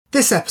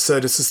This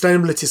episode of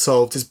Sustainability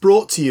Solved is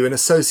brought to you in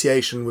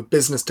association with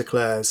Business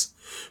Declares,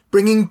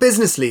 bringing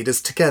business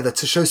leaders together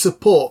to show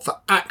support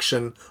for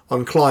action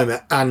on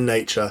climate and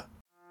nature.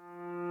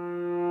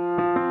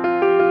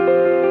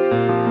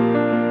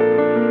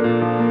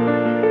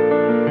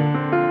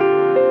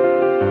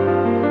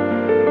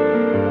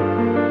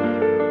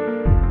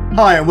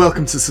 Hi and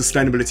welcome to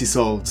Sustainability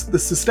Solved, the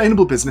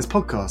Sustainable Business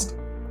Podcast.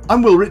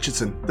 I'm Will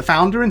Richardson, the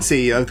founder and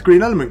CEO of the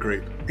Green Element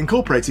Group,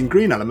 incorporating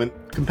Green Element,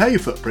 Compare Your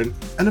Footprint,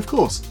 and of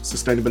course,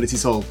 Sustainability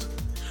Solved.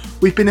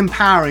 We've been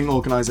empowering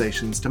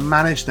organisations to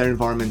manage their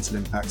environmental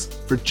impacts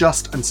for a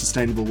just and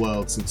sustainable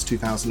world since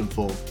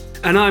 2004.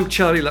 And I'm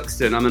Charlie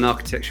Luxton. I'm an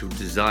architectural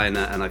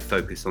designer and I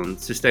focus on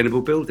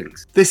sustainable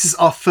buildings. This is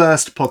our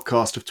first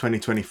podcast of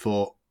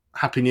 2024.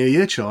 Happy New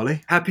Year,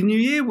 Charlie. Happy New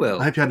Year, Will.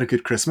 I hope you had a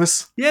good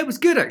Christmas. Yeah, it was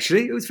good,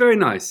 actually. It was very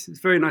nice. It was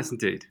very nice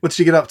indeed. What did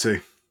you get up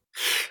to?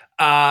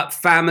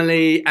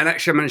 Family, and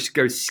actually I managed to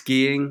go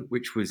skiing,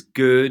 which was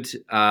good.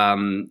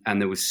 And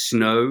there was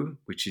snow,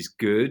 which is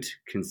good,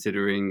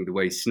 considering the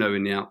way snow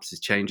in the Alps is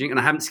changing. And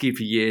I haven't skied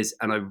for years,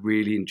 and I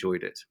really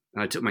enjoyed it.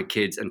 And I took my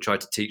kids and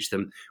tried to teach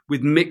them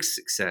with mixed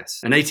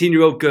success. An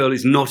 18-year-old girl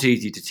is not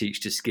easy to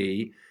teach to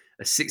ski.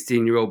 A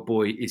 16-year-old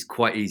boy is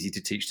quite easy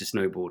to teach to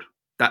snowboard.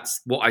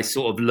 That's what I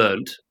sort of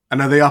learned.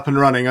 And are they up and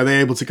running? Are they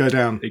able to go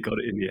down? They got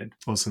it in the end.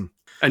 Awesome.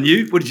 And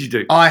you? What did you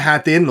do? I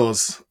had the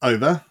in-laws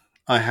over.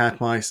 I had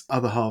my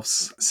other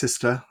half's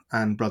sister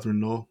and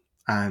brother-in-law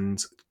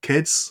and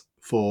kids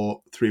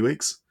for 3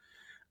 weeks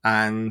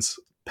and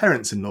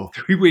parents-in-law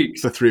 3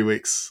 weeks for 3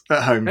 weeks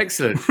at home.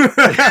 Excellent.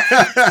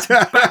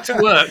 Back to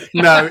work.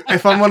 No,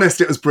 if I'm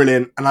honest, it was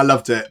brilliant and I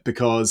loved it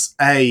because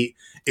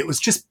it was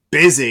just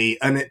busy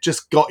and it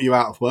just got you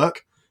out of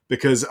work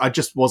because I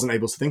just wasn't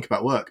able to think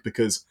about work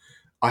because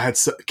I had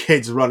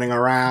kids running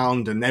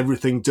around and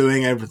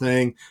doing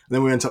everything. And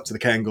then we went up to the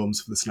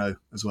Cairngorms for the snow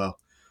as well.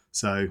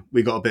 So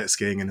we got a bit of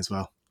skiing in as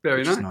well.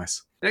 Very nice.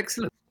 Nice.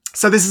 Excellent.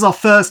 So this is our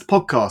first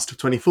podcast of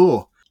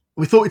 24.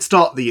 We thought we'd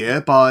start the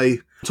year by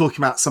talking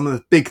about some of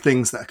the big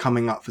things that are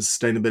coming up for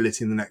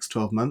sustainability in the next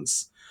 12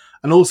 months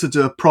and also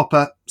do a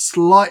proper,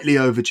 slightly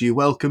overdue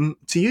welcome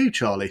to you,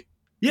 Charlie.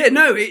 Yeah,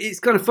 no,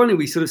 it's kind of funny.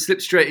 We sort of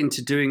slipped straight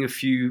into doing a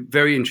few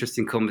very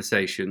interesting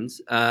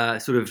conversations,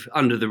 sort of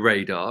under the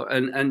radar.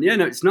 And yeah,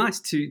 no, it's nice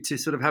to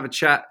sort of have a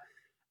chat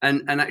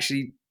and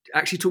actually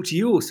talk to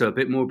you also a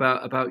bit more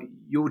about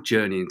your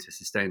journey into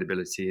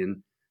sustainability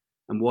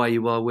and why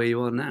you are where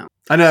you are now.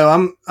 I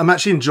know, I'm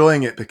actually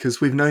enjoying it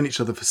because we've known each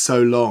other for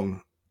so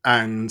long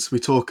and we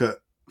talk at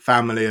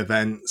family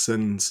events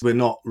and we're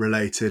not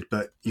related,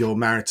 but you're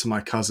married to my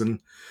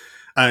cousin.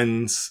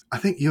 And I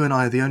think you and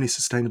I are the only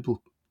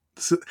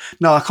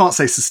no, I can't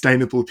say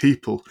sustainable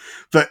people,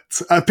 but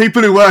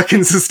people who work in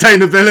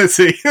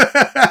sustainability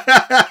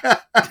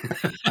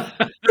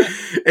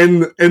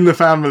in the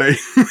family.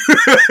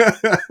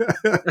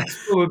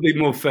 That's probably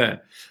more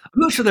fair. I'm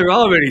not sure there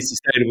are any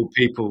sustainable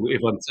people,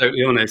 if I'm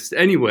totally honest,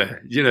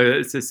 anywhere. You know,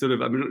 it's a sort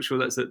of. I'm not sure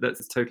that's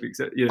totally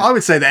acceptable. You know. I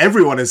would say that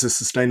everyone is a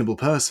sustainable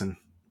person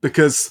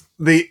because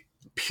the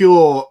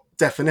pure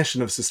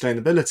definition of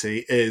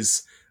sustainability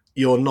is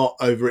you're not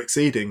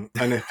over-exceeding.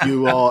 And if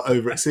you are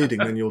over-exceeding,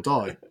 then you'll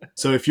die.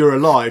 So if you're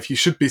alive, you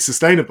should be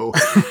sustainable.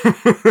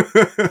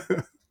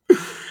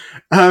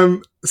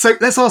 So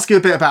let's ask you a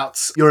bit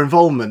about your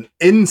involvement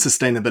in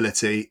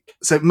sustainability.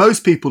 So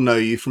most people know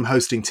you from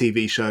hosting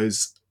TV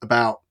shows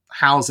about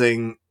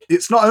housing.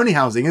 It's not only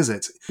housing, is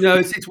it? No,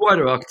 it's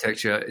wider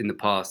architecture in the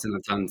past. And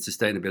I've done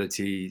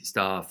sustainability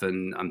stuff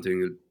and I'm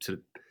doing a sort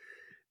of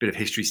bit of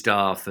history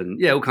stuff and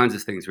yeah, all kinds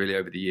of things really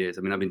over the years.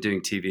 I mean, I've been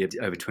doing TV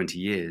over 20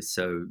 years.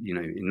 So, you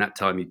know, in that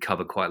time you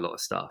cover quite a lot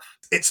of stuff.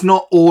 It's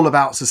not all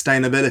about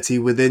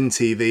sustainability within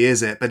TV,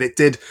 is it? But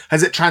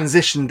has it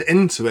transitioned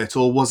into it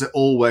or was it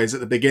always at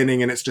the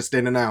beginning and it's just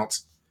in and out?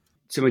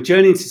 So my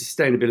journey into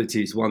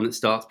sustainability is one that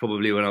starts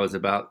probably when I was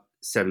about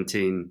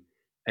 17,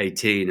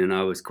 18 and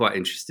I was quite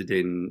interested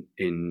in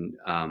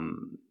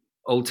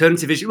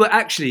alternative issues. Well,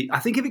 actually, I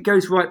think if it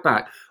goes right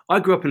back, I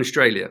grew up in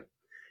Australia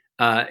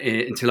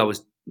until I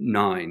was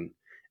 9.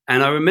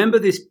 And I remember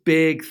this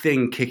big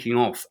thing kicking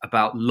off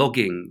about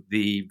logging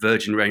the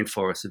virgin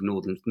rainforest of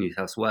northern New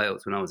South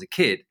Wales when I was a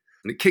kid.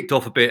 And it kicked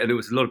off a bit and there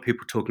was a lot of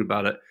people talking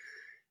about it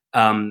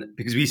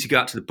because we used to go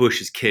out to the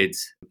bush as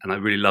kids and I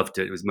really loved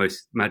it. It was the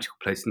most magical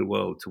place in the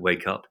world to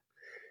wake up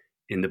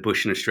in the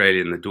bush in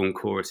Australia and the dawn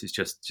chorus is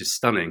just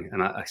stunning.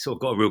 And I sort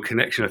of got a real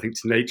connection, I think,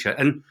 to nature.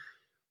 And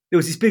there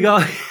was this big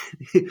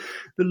the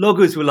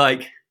loggers were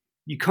like,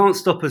 you can't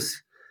stop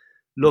us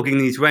logging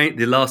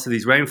the last of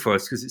these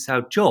rainforests because it's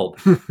our job.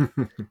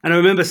 And I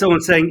remember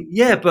someone saying,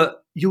 yeah,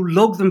 but you'll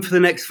log them for the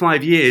next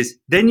 5 years,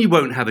 then you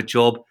won't have a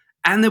job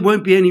and there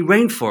won't be any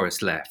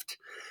rainforest left.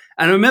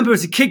 And I remember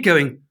as a kid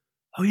going,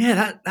 oh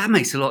yeah, that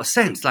makes a lot of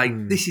sense. Like,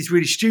 this is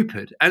really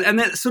stupid. And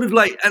that's sort of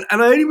like, and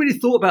I only really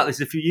thought about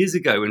this a few years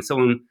ago when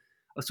I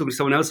was talking to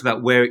someone else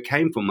about where it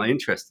came from, my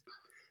interest.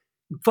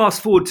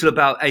 Fast forward to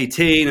about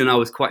 18 and I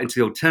was quite into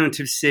the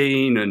alternative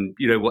scene and,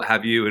 you know, what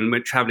have you, and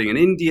went traveling in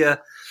India.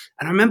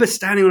 And I remember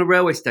standing on a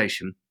railway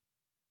station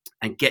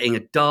and getting a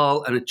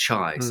dal and a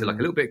chai, so like a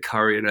little bit of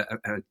curry and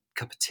a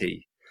cup of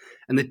tea.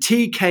 And the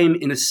tea came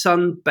in a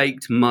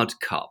sun-baked mud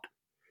cup,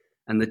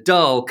 and the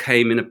dal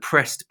came in a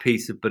pressed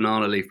piece of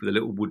banana leaf with a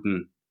little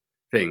wooden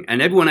thing.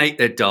 And everyone ate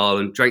their dal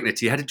and drank their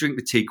tea. You had to drink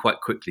the tea quite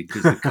quickly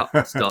because the cup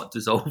would start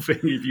dissolving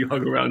if you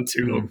hung around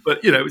too long.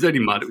 But, it was only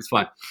mud. It was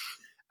fine.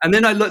 And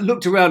then I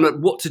looked around at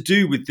what to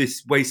do with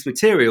this waste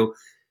material,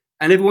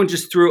 and everyone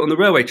just threw it on the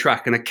railway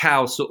track, and a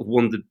cow sort of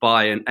wandered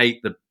by and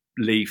ate the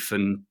leaf,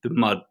 and the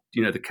mud,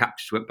 the cap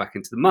just went back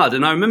into the mud.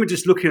 And I remember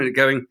just looking at it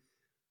going,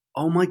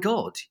 oh my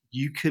God,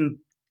 you can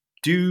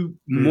do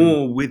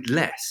more with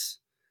less.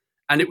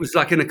 And it was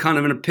like in a kind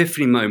of an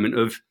epiphany moment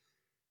of,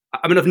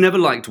 I've never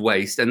liked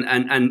waste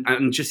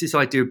and just this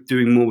idea of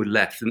doing more with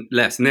less.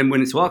 And then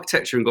went into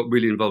architecture and got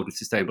really involved in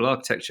sustainable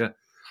architecture.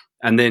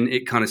 And then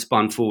it kind of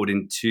spun forward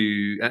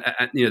into,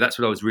 that's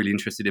what I was really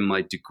interested in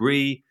my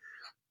degree.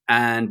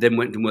 And then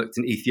went and worked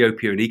in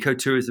Ethiopia in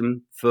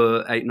ecotourism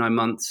for 8-9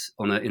 months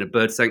in a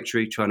bird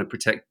sanctuary, trying to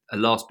protect a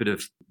last bit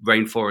of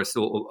rainforest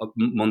or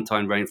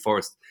montane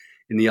rainforest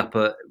in the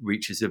upper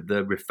reaches of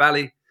the Rift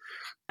Valley.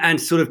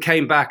 And sort of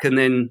came back and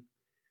then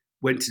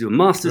went to do a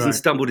master's and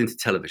stumbled into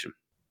television,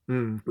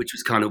 which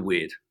was kind of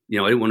weird. I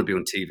didn't want to be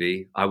on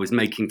TV. I was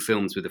making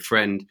films with a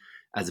friend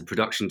as a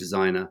production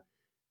designer.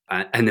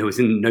 And there was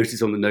a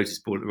notice on the notice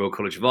board at the Royal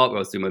College of Art where I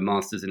was doing my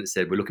master's, and it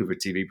said, we're looking for a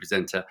TV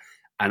presenter.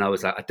 And I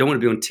was like, I don't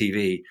want to be on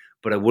TV,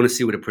 but I want to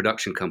see what a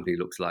production company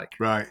looks like.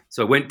 Right.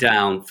 So I went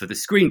down for the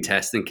screen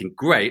test thinking,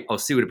 great, I'll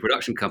see what a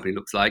production company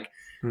looks like.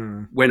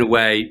 Went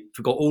away,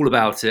 forgot all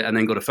about it, and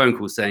then got a phone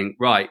call saying,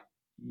 right,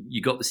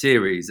 you got the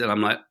series. And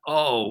I'm like,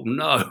 oh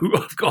no,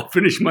 I've got to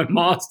finish my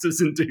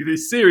master's and do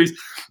this series.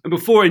 And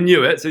before I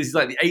knew it, so this is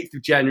like the 8th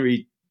of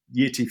January,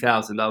 year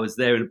 2000, I was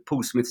there in a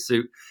Paul Smith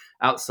suit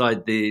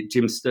outside the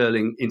Jim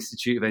Sterling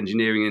Institute of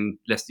Engineering in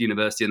Leicester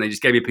University. And they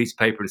just gave me a piece of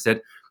paper and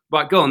said,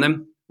 right, go on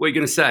then. What are you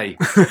going to say?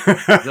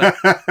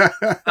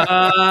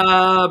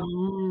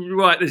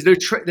 Right,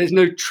 there's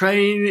no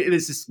train.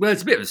 It's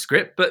a bit of a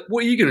script, but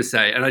what are you going to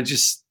say? And I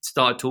just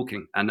started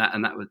talking, and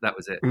that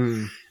was it.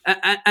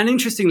 And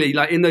interestingly,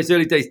 like in those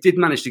early days, did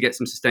manage to get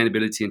some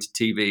sustainability into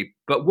TV.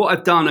 But what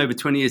I've done over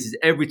 20 years is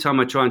every time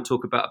I try and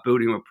talk about a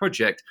building or a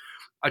project,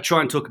 I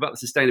try and talk about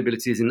the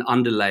sustainability as an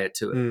underlayer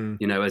to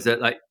it. As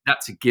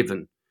that's a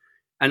given,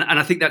 and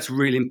I think that's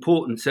really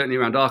important. Certainly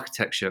around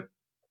architecture,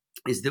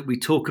 is that we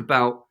talk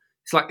about.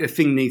 It's like the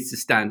thing needs to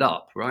stand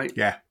up, right?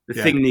 Yeah. The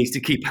thing needs to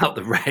keep out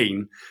the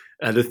rain.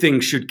 The thing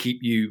should keep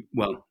you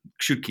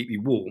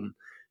warm.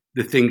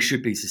 The thing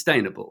should be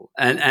sustainable.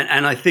 And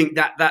I think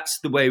that's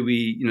the way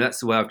that's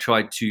the way I've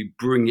tried to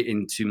bring it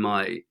into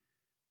my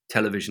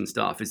television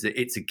stuff, is that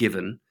it's a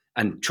given,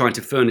 and trying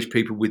to furnish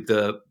people with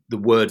the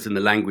words and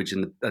the language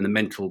and the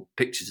mental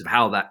pictures of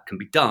how that can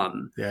be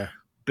done. Yeah.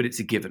 But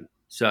it's a given.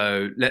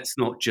 So let's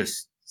not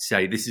just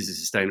say this is a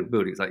sustainable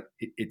building. It's like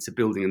it's a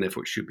building and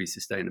therefore it should be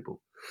sustainable.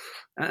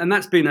 And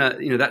that's been a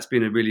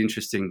really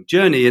interesting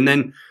journey. And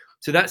then,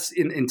 so that's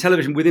in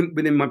television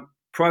within my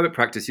private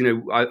practice.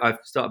 I've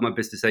started my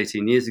business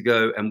 18 years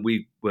ago, and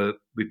we've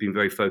been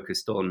very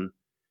focused on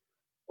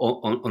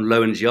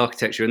low energy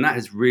architecture, and that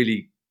has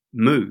really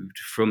moved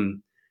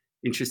from,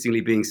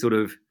 interestingly, being sort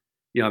of,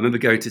 I remember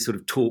going to sort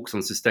of talks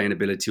on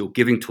sustainability or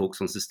giving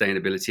talks on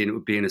sustainability, and it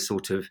would be in a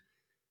sort of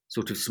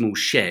small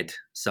shed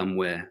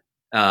somewhere.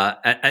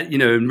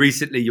 And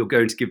recently you're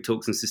going to give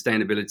talks on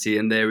sustainability,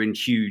 and they're in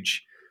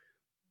huge,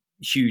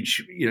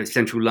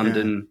 central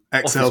London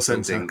Excel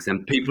office Centre,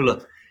 and people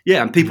are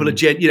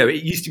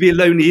it used to be a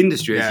lonely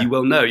industry, as you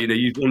well know.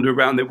 You'd wander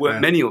around, there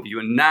weren't many of you,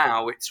 and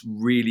now it's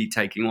really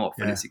taking off,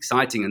 and it's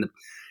exciting,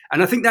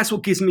 and I think that's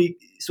what gives me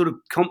sort of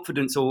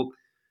confidence, or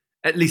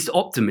at least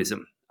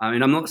optimism. I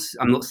mean, I'm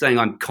not saying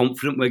I'm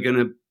confident we're going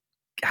to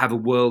have a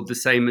world the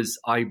same as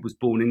I was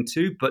born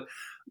into, but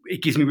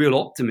it gives me real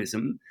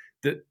optimism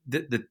that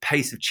the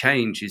pace of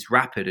change is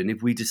rapid, and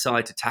if we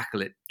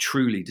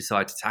truly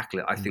decide to tackle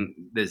it, I think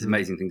there's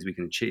amazing things we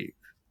can achieve.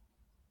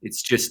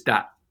 It's just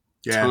that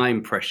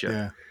time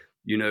pressure,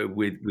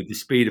 with the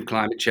speed of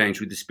climate change,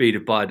 with the speed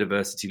of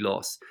biodiversity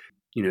loss,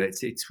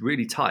 it's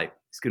really tight.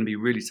 It's going to be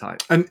really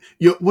tight. And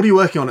what are you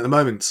working on at the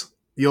moment?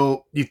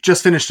 You've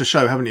just finished a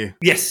show, haven't you?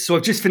 Yes, so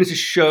I've just finished a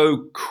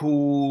show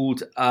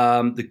called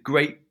The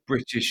Great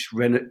British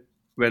The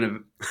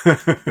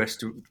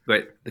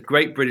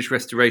Great British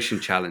Restoration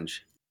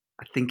Challenge.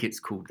 I think it's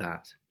called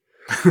that.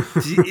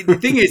 The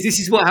thing is, this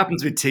is what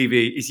happens with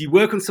TV: is you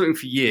work on something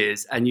for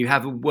years and you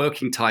have a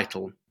working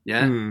title,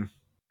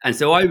 And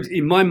so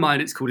in my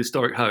mind, it's called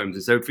Historic Homes,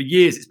 and so for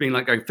years it's been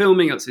like going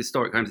filming. It's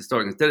Historic Homes,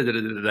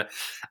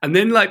 and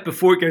then like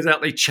before it goes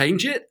out, they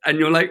change it, and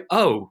you're like,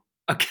 oh,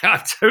 okay,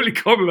 I totally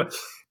can't remember.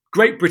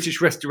 Great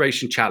British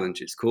Restoration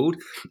Challenge, it's called.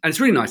 And it's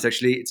really nice,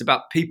 actually. It's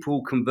about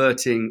people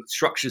converting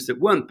structures that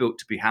weren't built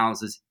to be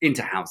houses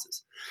into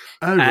houses.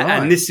 Oh, right.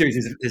 And this series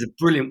is a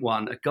brilliant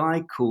one.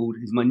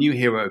 He's my new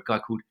hero, a guy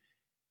called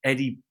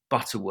Eddie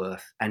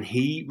Butterworth, and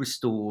he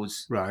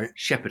restores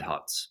shepherd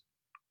huts.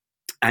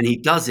 And he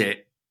does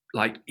it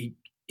like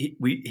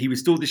he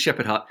restored the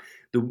shepherd hut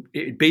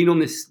It had been on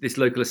this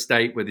local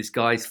estate where this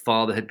guy's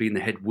father had been the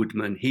head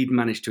woodman. He'd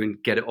managed to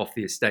get it off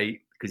the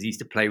estate because he used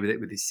to play with it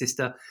with his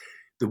sister.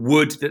 The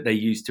wood that they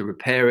used to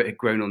repair it had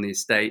grown on the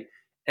estate.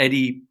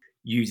 Eddie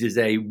uses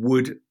a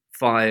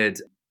wood-fired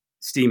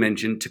steam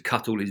engine to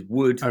cut all his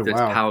wood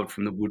powered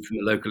from the wood from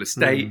the local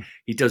estate.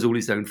 He does all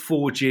his own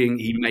forging.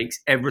 He makes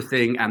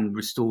everything and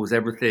restores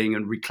everything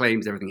and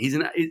reclaims everything.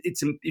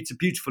 It's a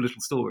beautiful little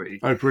story.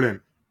 Oh,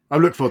 brilliant. I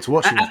look forward to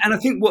watching it. And I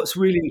think what's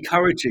really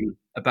encouraging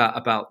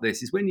about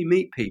this is when you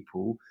meet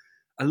people,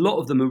 a lot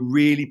of them are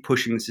really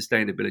pushing the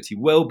sustainability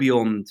well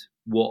beyond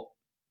what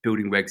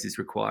building regs is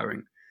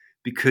requiring,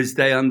 because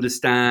they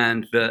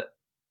understand that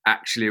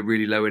actually a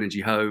really low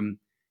energy home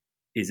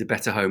is a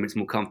better home. It's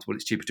more comfortable,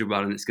 it's cheaper to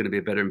run, and it's going to be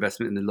a better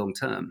investment in the long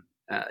term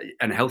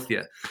and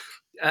healthier.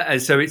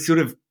 And so it's sort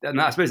of, and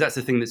I suppose that's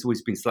the thing that's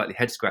always been slightly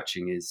head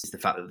scratching is the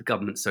fact that the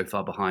government's so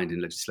far behind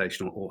in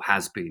legislation, or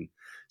has been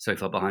so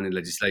far behind in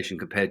legislation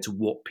compared to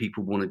what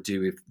people want to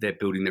do if they're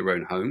building their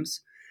own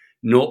homes,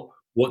 not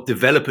what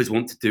developers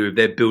want to do if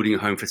they're building a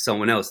home for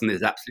someone else, and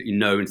there's absolutely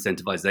no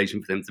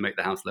incentivization for them to make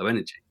the house low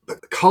energy.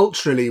 But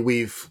culturally,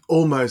 we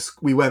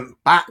went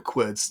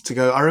backwards to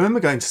go. I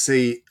remember going to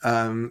see,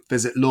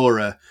 visit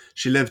Laura.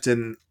 She lived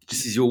in...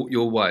 This is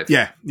your wife?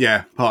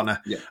 Yeah, partner.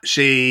 Yeah.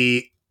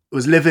 She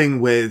was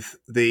living with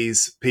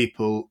these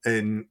people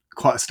in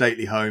quite a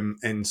stately home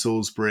in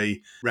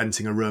Salisbury,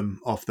 renting a room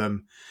off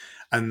them.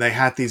 And they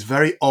had these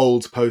very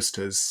old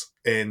posters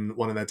in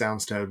one of their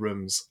downstairs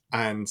rooms,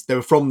 and they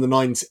were from the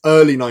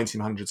early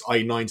 1900s,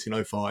 i.e.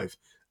 1905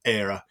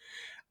 era,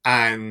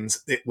 and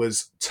it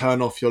was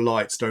turn off your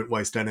lights, don't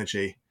waste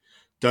energy,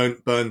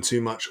 don't burn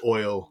too much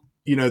oil.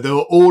 They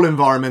were all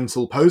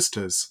environmental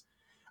posters,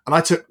 and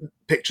I took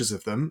pictures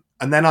of them,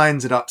 and then I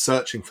ended up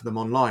searching for them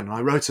online, and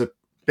I wrote a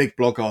big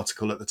blog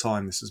article at the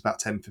time. This was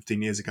about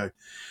 10-15 years ago,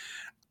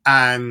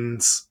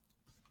 and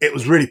it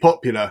was really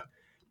popular,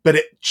 but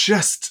it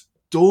just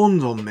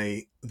dawned on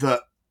me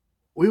that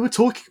we were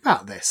talking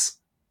about this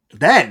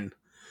then.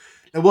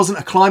 There wasn't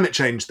a climate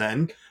change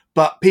then,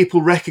 but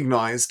people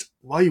recognized,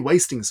 why are you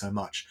wasting so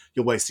much?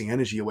 You're wasting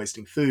energy, you're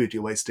wasting food,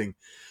 you're wasting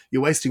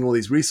all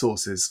these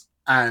resources.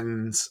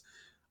 And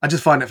I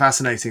just find it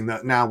fascinating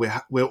that now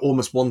we're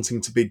almost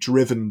wanting to be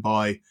driven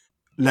by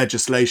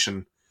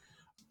legislation.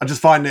 I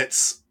just find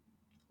it's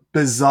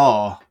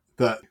bizarre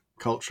that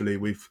culturally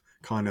we've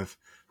kind of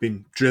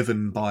been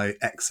driven by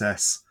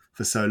excess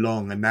for so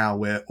long, and now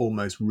we're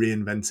almost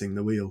reinventing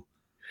the wheel.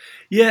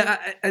 Yeah,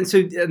 and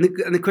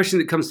the question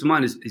that comes to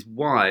mind is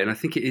why, and I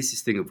think it is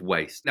this thing of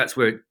waste. That's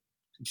where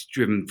it's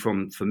driven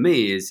from for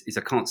me. Is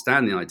I can't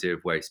stand the idea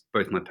of waste.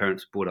 Both my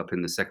parents were brought up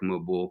in the Second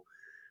World War,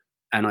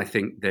 and I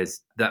think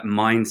there's that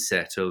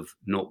mindset of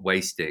not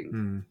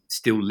wasting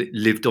still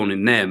lived on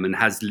in them and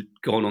has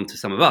gone on to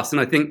some of us.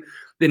 And I think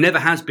there never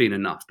has been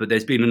enough, but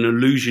there's been an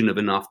illusion of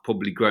enough,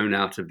 probably grown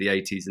out of the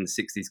 80s and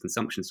 60s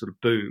consumption sort of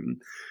boom.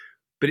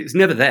 But it was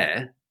never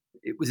there.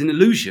 It was an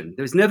illusion.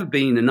 There's never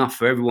been enough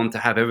for everyone to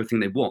have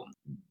everything they want,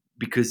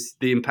 because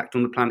the impact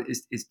on the planet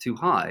is too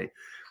high.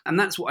 And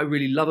that's what I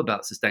really love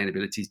about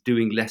sustainability, is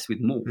doing less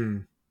with more.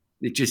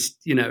 It just,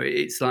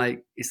 it's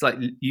like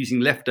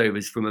using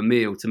leftovers from a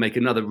meal to make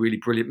another really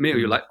brilliant meal.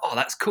 You're like, oh,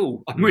 that's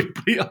cool.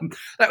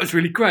 That was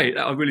really great.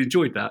 I really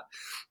enjoyed that.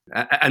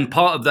 And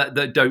part of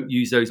that don't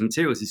use those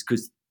materials is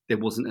because there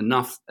wasn't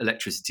enough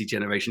electricity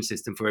generation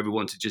system for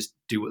everyone to just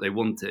do what they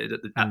wanted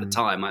at the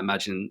time, I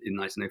imagine, in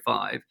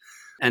 1905.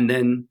 And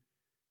then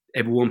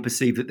everyone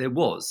perceived that there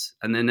was,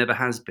 and there never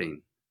has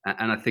been.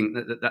 And I think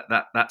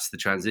that's the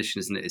transition,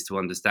 isn't it? Is to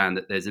understand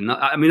that there's enough.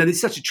 I mean,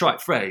 it's such a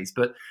trite phrase,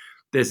 but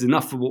there's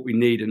enough for what we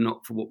need and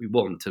not for what we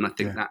want. And I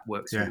think that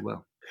works really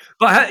well.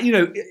 But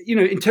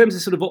in terms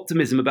of sort of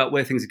optimism about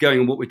where things are going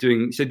and what we're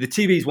doing. So the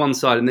TV is one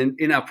side, and then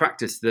in our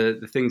practice,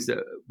 the things that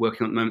we're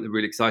working on at the moment are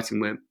really exciting.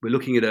 We're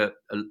looking at a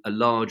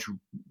large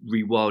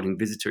rewilding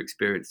visitor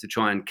experience to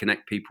try and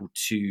connect people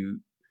to.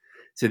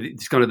 So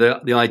it's kind of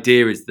the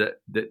idea is that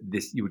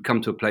this, you would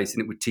come to a place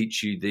and it would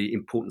teach you the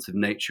importance of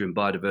nature and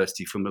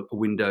biodiversity from a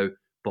window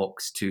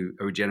box to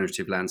a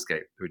regenerative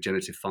landscape, a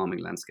regenerative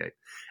farming landscape,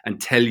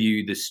 and tell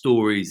you the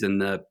stories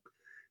and the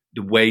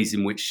ways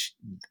in which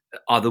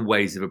other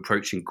ways of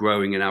approaching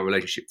growing and our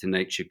relationship to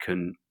nature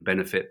can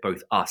benefit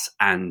both us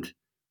and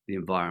the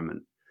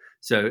environment.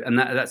 So, and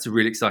that's a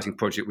really exciting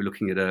project. We're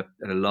looking at a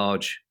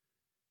large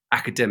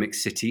academic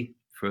city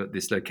for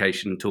this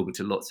location and talking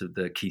to lots of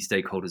the key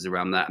stakeholders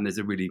around that. And there's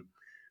a really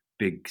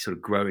big sort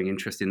of growing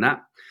interest in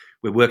that.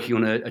 We're working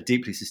on a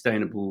deeply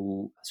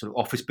sustainable sort of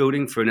office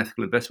building for an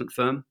ethical investment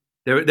firm.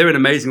 They're an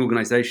amazing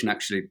organization,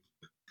 actually,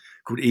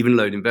 called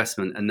Evenlode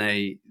Investment, and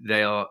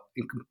they're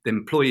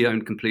employee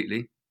owned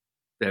completely.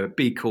 They're a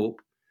B Corp,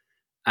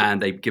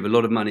 and they give a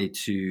lot of money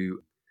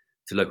to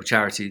local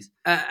charities.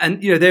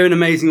 And they're an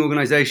amazing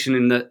organization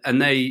in that,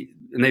 and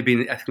they've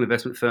been an ethical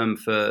investment firm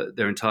for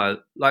their entire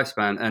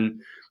lifespan.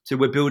 And so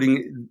we're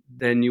building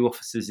their new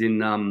offices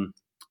in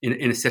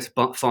a set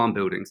of farm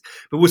buildings.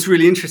 But what's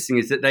really interesting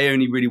is that they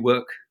only really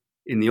work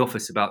in the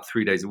office about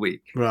 3 days a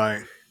week.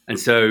 Right. And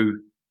so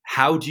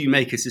how do you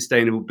make a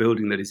sustainable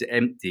building that is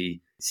empty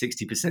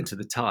 60% of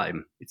the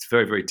time? It's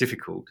very, very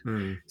difficult.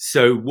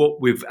 So what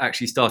we've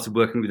actually started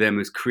working with them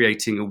is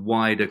creating a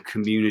wider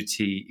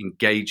community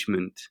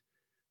engagement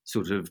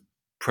sort of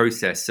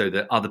process so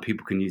that other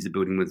people can use the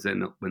building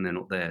when they're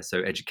not there.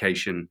 So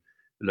education,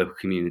 the local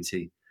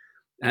community.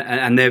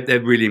 And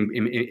they're really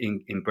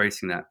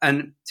embracing that.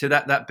 And so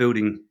that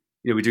building,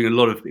 we're doing a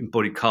lot of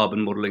embodied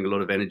carbon modeling, a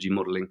lot of energy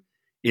modeling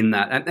in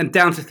that, and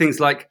down to things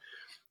like,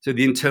 so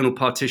the internal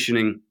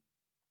partitioning,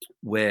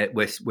 where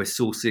we're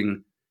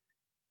sourcing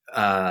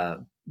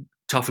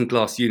toughened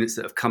glass units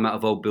that have come out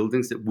of old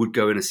buildings that would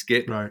go in a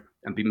skip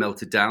and be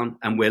melted down,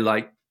 and we're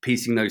like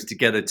piecing those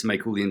together to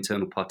make all the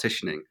internal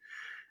partitioning.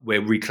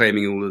 We're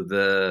reclaiming all of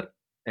the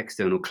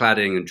external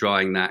cladding and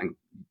drying that and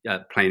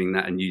planing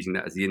that and using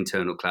that as the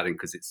internal cladding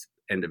because it's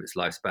end of its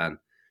lifespan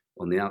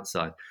on the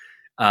outside.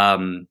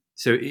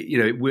 So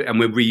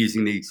we're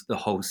reusing the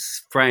whole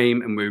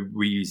frame, and we're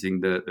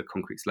reusing the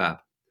concrete slab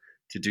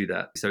to do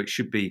that. So it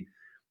should be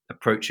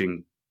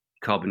approaching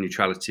carbon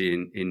neutrality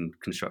in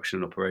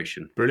construction and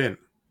operation.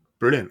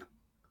 Brilliant.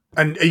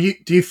 And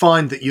do you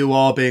find that you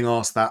are being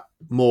asked that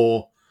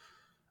more,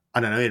 I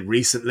don't know,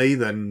 recently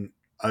than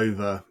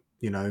over,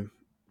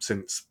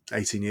 since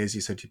 18 years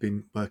you said you've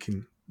been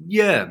working?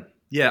 Yeah.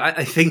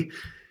 I think,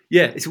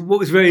 it's what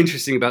was very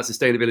interesting about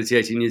sustainability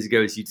 18 years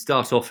ago is you'd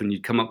start off and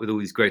you'd come up with all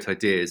these great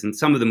ideas, and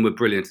some of them were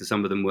brilliant and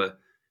some of them were,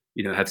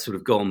 have sort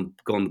of gone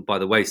by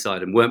the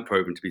wayside and weren't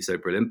proven to be so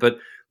brilliant. But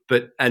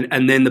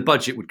then the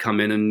budget would come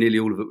in and nearly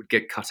all of it would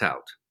get cut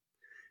out.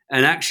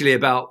 And actually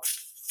about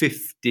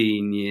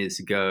 15 years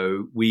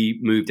ago, we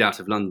moved out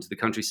of London to the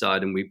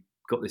countryside, and we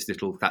got this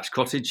little thatched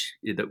cottage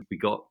that we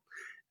got.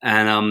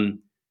 And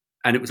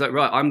it was like,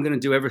 right, I'm going to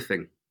do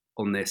everything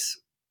on this,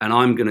 and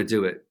I'm going to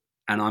do it.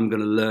 And I'm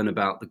going to learn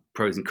about the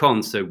pros and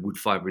cons. So wood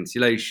fiber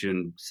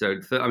insulation. So,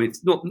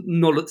 it's not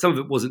some of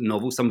it wasn't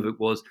novel. Some of it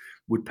was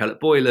wood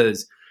pellet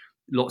boilers,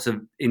 lots of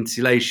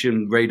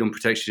insulation, radon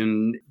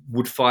protection,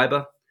 wood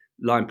fiber,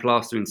 lime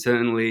plaster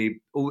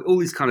internally, all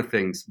these kind of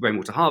things,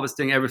 rainwater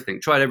harvesting,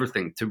 everything. Tried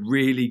everything to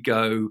really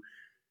go,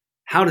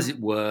 how does it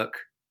work?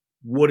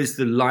 What is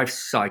the life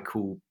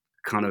cycle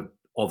kind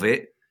of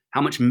it?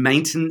 How much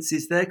maintenance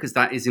is there? Because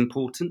that is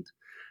important.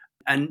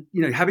 And,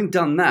 having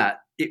done that,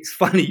 it's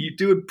funny, you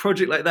do a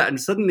project like that and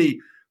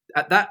suddenly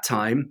at that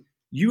time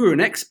you were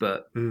an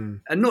expert, and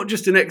not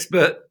just an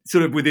expert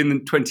sort of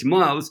within 20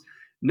 miles.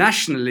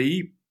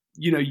 Nationally,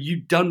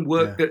 you'd done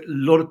work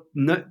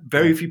that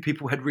very few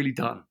people had really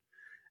done.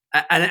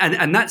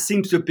 And that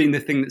seems to have been the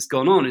thing that's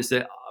gone on, is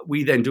that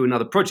we then do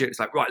another project. It's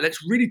like, right,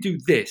 let's really do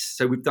this.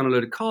 So we've done a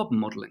load of carbon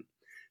modeling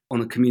on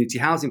a community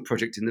housing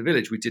project in the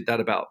village. We did that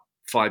about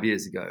 5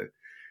 years ago.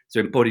 So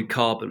embodied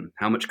carbon,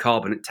 how much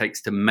carbon it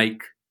takes to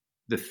make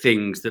the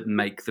things that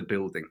make the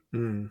building,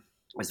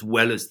 as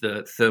well as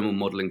the thermal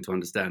modeling to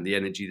understand the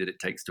energy that it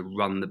takes to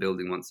run the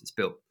building once it's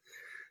built.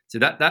 So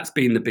that's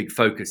been the big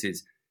focus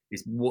is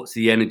what's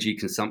the energy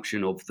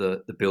consumption of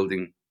the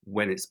building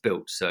when it's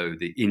built, so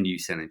the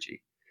in-use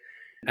energy,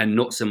 and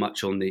not so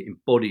much on the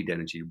embodied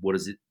energy. What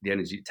is it, the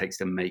energy it takes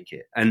to make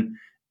it? And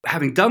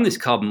having done this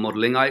carbon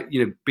modeling, I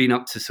been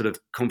up to sort of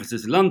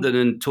conferences in London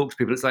and talked to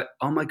people. It's like,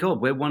 oh my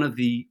God, we're one of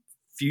the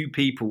few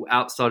people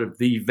outside of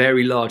the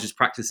very largest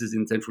practices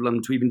in central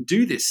London to even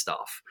do this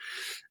stuff.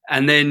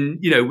 And then,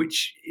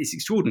 which is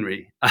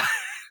extraordinary.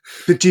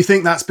 But do you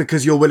think that's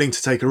because you're willing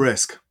to take a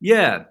risk?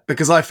 Yeah.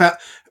 Because I felt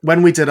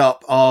when we did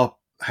up our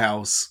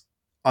house,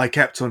 I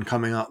kept on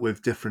coming up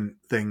with different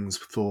things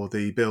for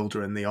the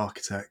builder and the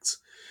architect.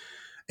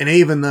 And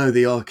even though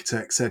the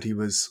architect said he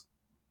was,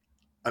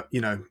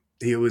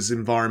 he was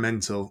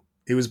environmental,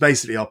 he was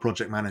basically our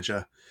project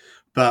manager,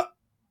 but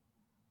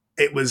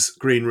it was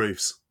green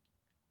roofs.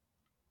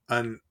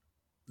 And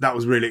that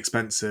was really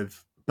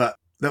expensive, but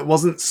that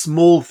wasn't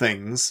small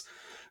things.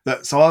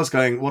 So I was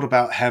going, what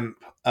about hemp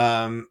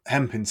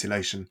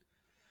insulation?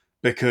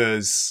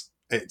 Because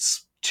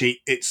it's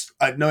cheap.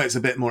 I know it's a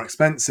bit more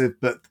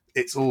expensive, but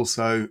it's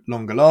also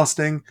longer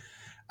lasting.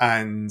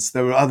 And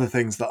there were other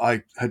things that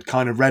I had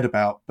kind of read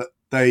about, but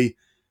they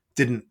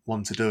didn't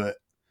want to do it.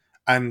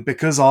 And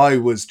because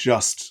I'm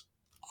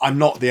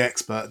not the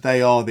expert,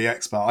 they are the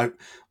expert.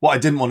 What I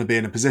didn't want to be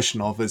in a position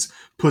of is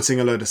putting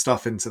a load of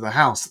stuff into the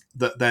house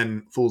that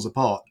then falls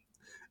apart.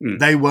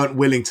 They weren't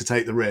willing to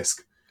take the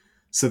risk.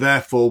 So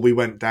therefore we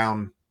went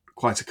down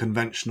quite a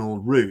conventional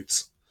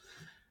route.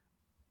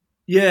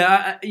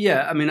 Yeah.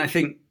 I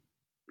think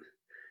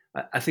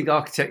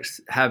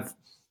architects have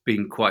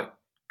been quite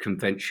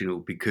conventional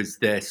because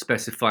they're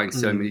specifying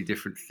so many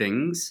different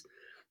things.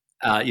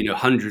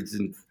 Hundreds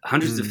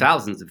of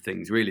thousands of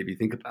things, really, if you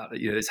think about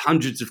it. There's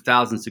hundreds of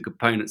thousands of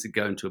components that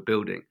go into a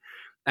building,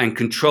 and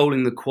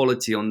controlling the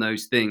quality on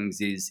those things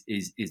is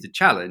a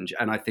challenge.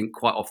 And I think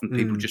quite often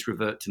people just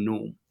revert to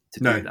norm to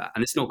do that,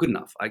 and it's not good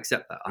enough. I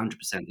accept that 100%.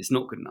 It's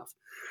not good enough.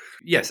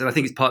 Yes, and I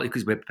think it's partly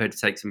because we're prepared to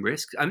take some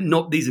risks.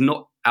 These are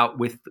not out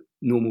with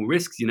normal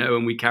risks,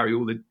 and we carry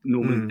all the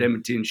normal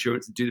indemnity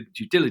insurance and do the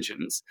due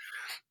diligence.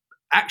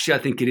 Actually, I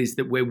think it is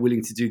that we're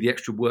willing to do the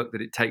extra work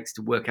that it takes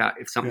to work out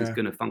if something's Yeah.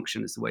 going to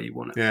function as the way you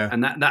want it. Yeah,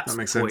 And that's that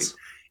makes the point, sense.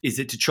 is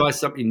that to try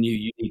something new,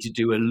 you need to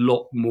do a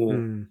lot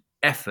more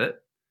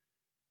effort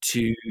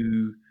to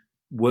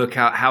work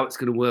out how it's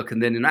going to work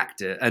and then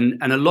enact it.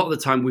 And a lot of the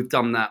time we've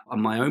done that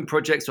on my own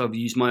projects. So I've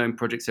used my own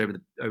projects over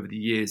the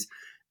years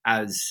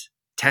as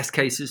test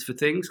cases for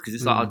things, because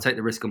it's like, I'll take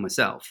the risk on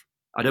myself.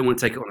 I don't want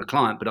to take it on a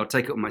client, but I'll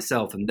take it on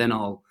myself and then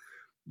I'll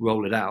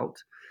roll it out.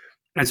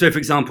 And so, for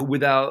example,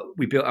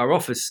 we built our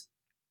office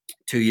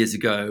 2 years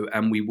ago,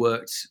 and we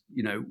worked,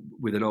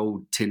 with an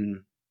old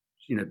tin,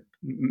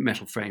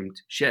 metal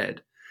framed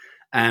shed,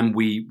 and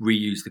we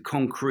reused the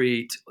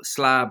concrete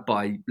slab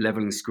by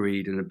leveling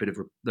screed and a bit of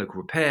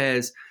local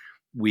repairs.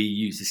 We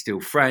used the steel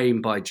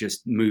frame by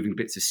just moving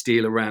bits of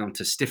steel around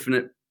to stiffen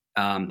it.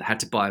 Had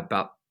to buy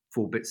about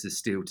 4 bits of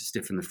steel to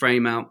stiffen the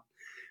frame out.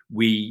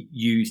 We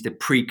used a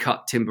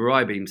pre-cut timber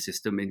I-beam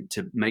system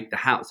to make the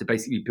house. So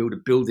basically build a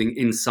building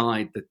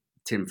inside the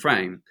tin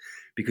frame,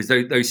 because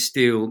those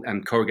steel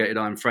and corrugated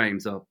iron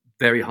frames are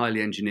very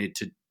highly engineered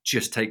to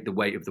just take the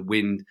weight of the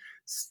wind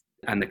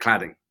and the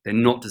cladding. They're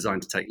not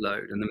designed to take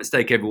load. And the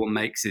mistake everyone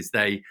makes is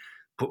they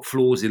put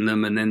floors in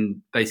them and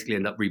then basically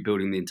end up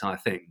rebuilding the entire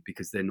thing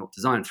because they're not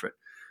designed for it.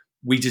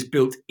 We just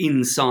built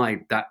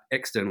inside that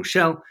external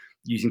shell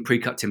using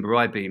pre-cut timber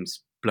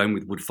I-beams blown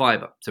with wood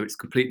fiber. So it's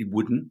completely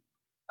wooden.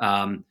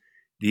 The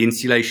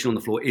insulation on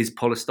the floor is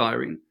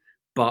polystyrene,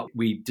 but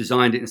we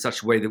designed it in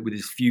such a way that with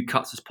as few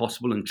cuts as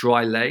possible and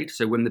dry laid.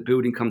 So when the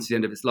building comes to the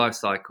end of its life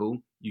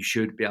cycle, you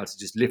should be able to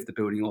just lift the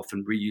building off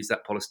and reuse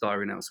that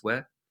polystyrene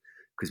elsewhere,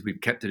 because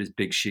we've kept it as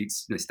big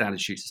sheets,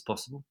 standard sheets as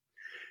possible.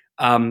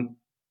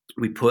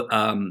 We put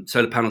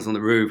solar panels on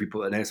the roof. We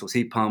put an air source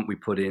heat pump. We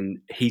put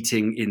in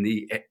heating in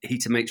the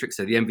heater matrix,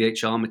 so the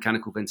MVHR,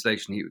 mechanical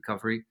ventilation heat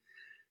recovery.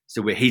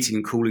 So we're heating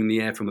and cooling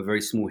the air from a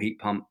very small heat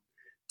pump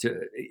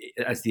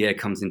as the air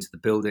comes into the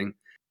building.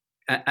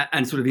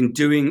 And sort of in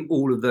doing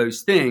all of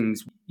those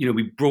things,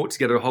 we brought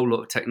together a whole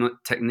lot of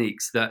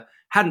techniques that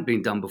hadn't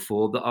been done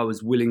before, that I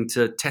was willing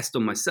to test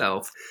on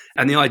myself.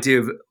 And the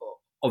idea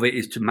of it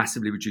is to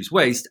massively reduce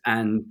waste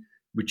and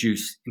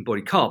reduce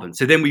embodied carbon.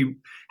 So then we,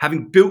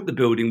 having built the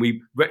building,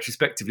 we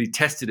retrospectively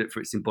tested it for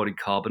its embodied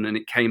carbon, and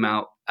it came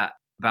out at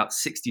about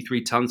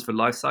 63 tons for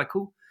life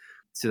cycle.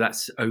 So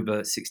that's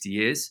over 60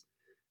 years.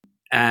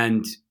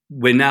 And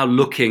we're now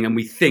looking, and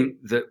we think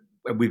that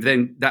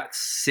that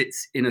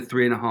sits in a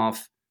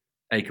 3.5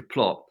 acre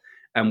plot,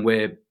 and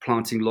we're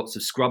planting lots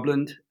of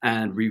scrubland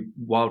and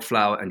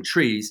wildflower and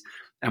trees.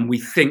 And we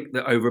think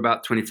that over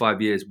about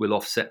 25 years, we'll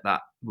offset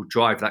that, we'll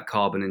drive that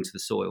carbon into the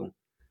soil,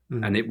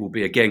 and it will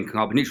be, again,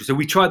 carbon neutral. So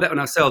we tried that on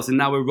ourselves, and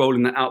now we're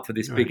rolling that out for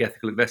this big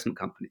ethical investment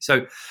company.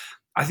 So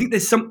I think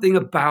there's something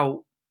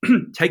about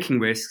taking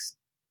risks.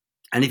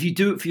 And if you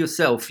do it for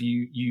yourself,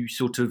 you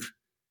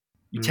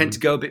tend to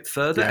go a bit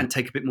further and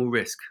take a bit more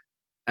risk.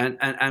 And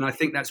I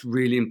think that's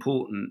really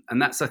important.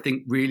 And that's, I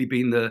think, really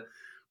been the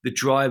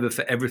driver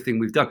for everything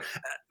we've done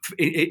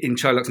in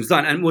Charlie Luxman's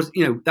Design. And was,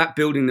 that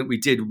building that we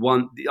did,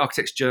 the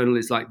Architects Journal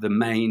is like the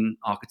main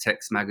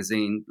architects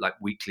magazine, like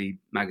weekly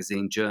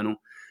magazine journal.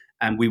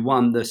 And we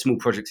won the Small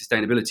Project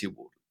Sustainability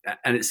Award.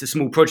 And it's a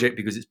small project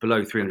because it's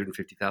below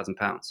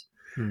 £350,000.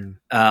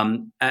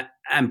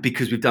 And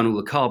because we've done all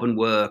the carbon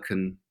work,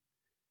 and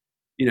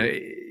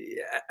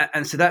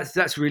and so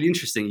that's really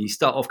interesting. You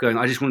start off going,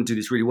 I just want to do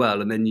this really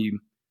well, and then you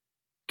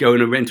go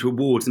and enter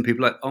awards, and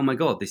people are like, oh my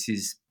god, this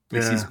is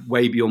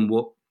way beyond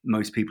what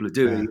most people are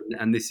doing,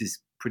 and this is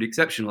pretty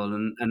exceptional,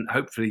 and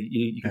hopefully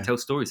you can tell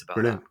stories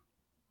about that.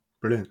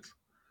 Brilliant.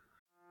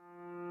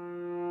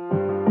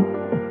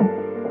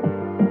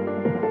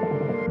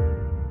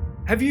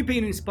 Have you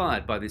been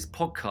inspired by this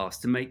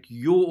podcast to make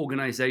your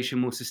organization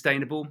more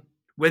sustainable?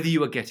 Whether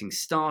you are getting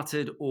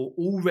started or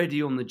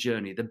already on the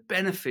journey, the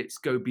benefits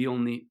go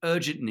beyond the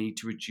urgent need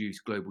to reduce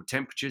global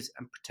temperatures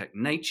and protect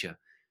nature.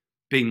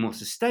 Being more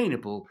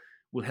sustainable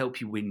will help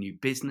you win new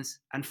business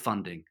and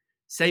funding,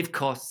 save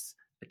costs,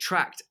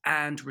 attract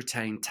and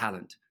retain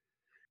talent.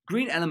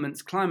 Green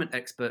Element's climate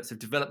experts have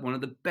developed one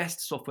of the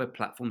best software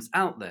platforms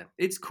out there.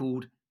 It's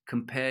called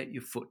Compare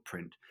Your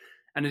Footprint,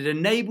 and it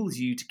enables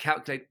you to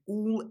calculate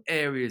all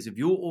areas of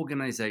your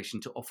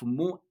organization to offer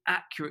more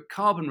accurate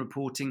carbon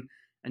reporting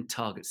and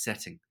target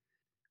setting.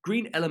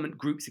 Green Element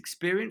Group's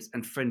experienced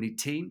and friendly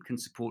team can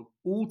support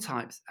all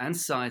types and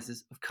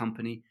sizes of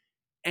company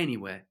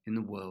anywhere in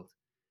the world.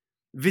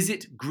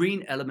 Visit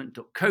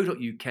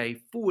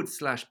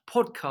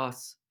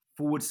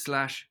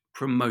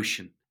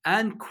greenelement.co.uk/podcasts/promotion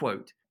and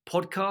quote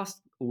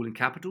podcast, all in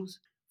capitals,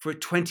 for a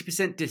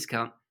 20%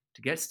 discount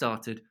to get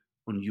started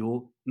on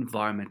your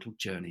environmental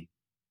journey.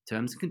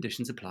 Terms and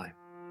conditions apply.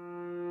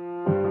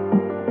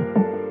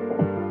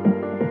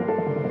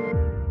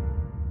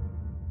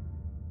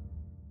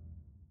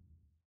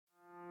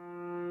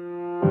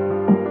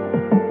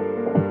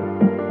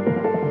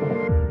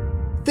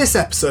 This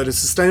episode of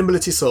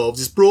Sustainability Solved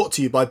is brought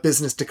to you by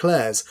Business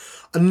Declares,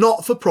 a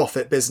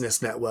not-for-profit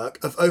business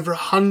network of over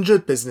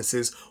 100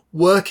 businesses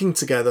working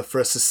together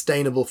for a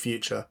sustainable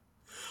future.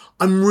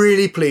 I'm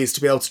really pleased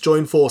to be able to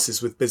join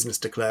forces with Business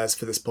Declares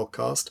for this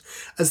podcast,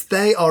 as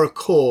they are a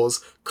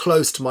cause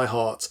close to my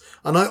heart,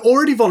 and I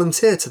already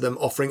volunteer to them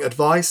offering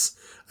advice,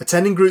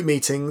 attending group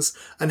meetings,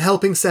 and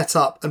helping set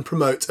up and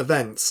promote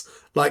events,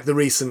 like the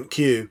recent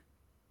Q.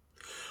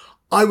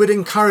 I would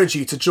encourage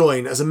you to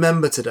join as a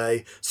member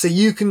today so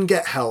you can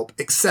get help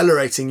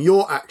accelerating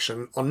your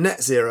action on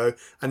net zero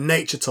and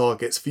nature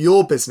targets for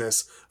your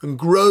business and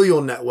grow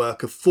your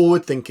network of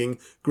forward-thinking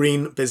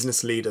green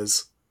business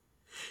leaders.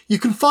 You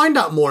can find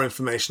out more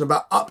information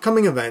about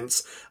upcoming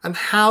events and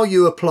how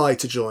you apply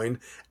to join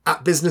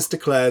at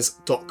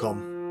businessdeclares.com.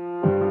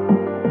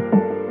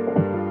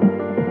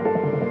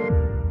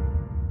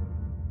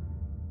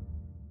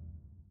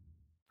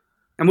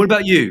 And what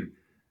about you?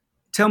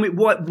 Tell me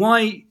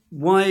why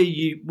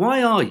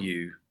are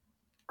you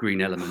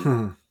Green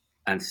Element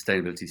and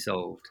Sustainability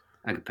Solved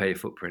and Can Pay Your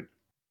Footprint?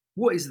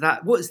 What is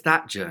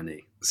that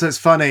journey? So it's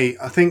funny,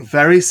 I think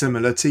very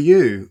similar to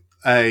you,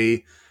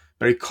 a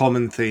very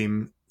common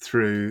theme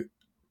through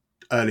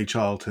early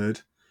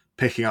childhood,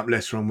 picking up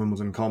litter on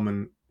Wimbledon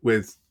Common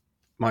with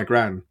my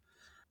gran.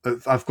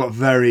 I've got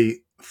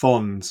very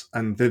fond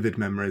and vivid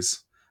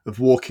memories of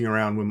walking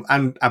around Wimbledon,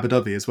 and Abu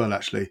Dhabi as well,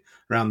 actually,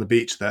 around the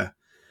beach there.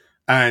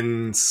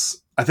 And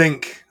I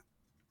think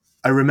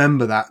I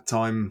remember that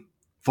time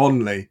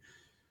fondly.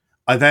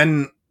 I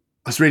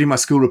was reading my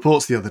school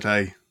reports the other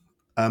day.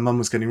 Mum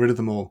was getting rid of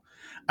them all.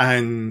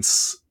 And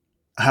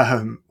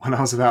when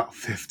I was about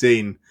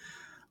 15,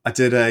 I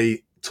did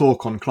a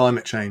talk on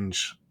climate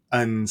change.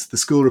 And the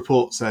school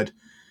report said,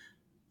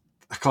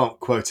 I can't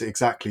quote it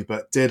exactly,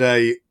 but did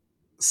a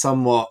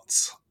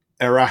somewhat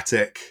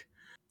erratic,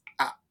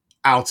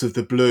 out of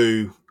the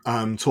blue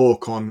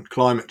talk on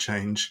climate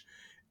change.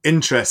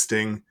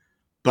 Interesting,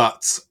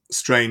 but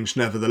strange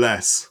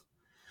nevertheless.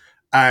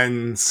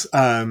 And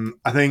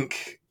I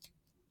think,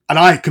 and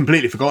I had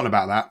completely forgotten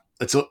about that.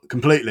 It's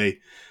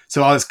completely.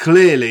 So I was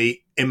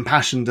clearly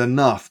impassioned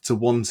enough to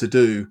want to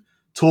do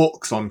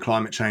talks on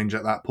climate change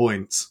at that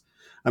point.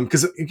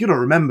 Because you got to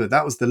remember,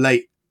 that was the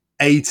late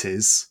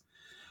 80s.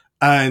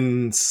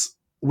 And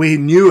we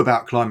knew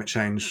about climate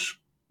change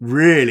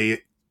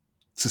really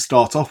to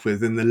start off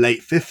with in the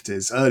late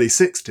 50s, early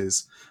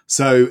 60s.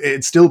 So it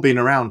had still been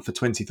around for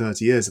 20,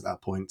 30 years at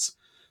that point.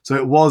 So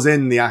it was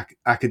in the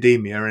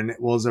academia and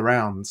it was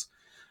around,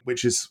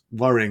 which is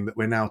worrying that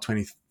we're now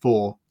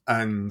 24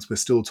 and we're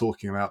still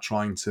talking about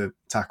trying to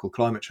tackle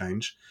climate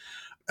change.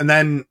 And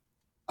then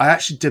I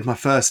actually did my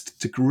first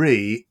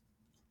degree,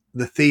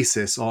 the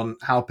thesis on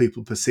how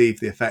people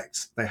perceive the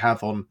effects they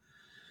have on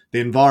the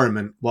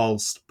environment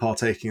whilst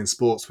partaking in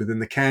sports within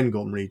the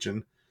Cairngorm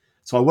region.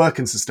 So I work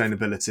in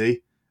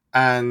sustainability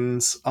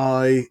and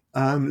I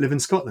live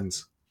in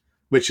Scotland,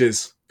 which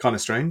is kind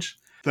of strange.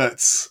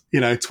 But,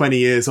 20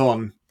 years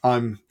on,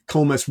 I'm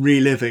almost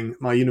reliving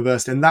my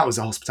university, and that was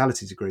a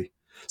hospitality degree.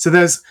 So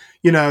there's,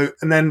 and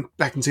then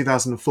back in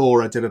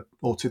 2004,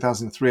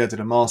 2003, I did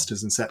a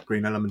master's and set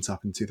Green Element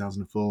up in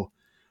 2004.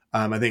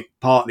 I think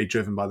partly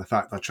driven by the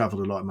fact that I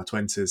travelled a lot in my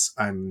 20s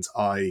and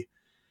I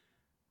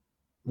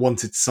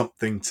wanted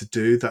something to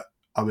do that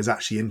I was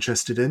actually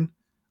interested in.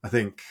 I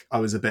think I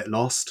was a bit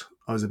lost.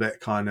 I was a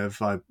bit I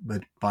had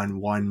been a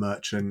wine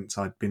merchant,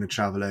 I'd been a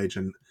travel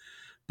agent,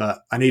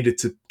 but I needed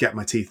to get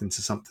my teeth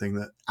into something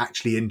that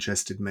actually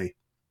interested me,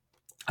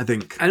 I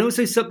think. And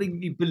also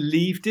something you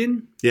believed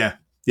in? Yeah,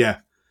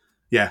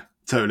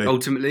 totally.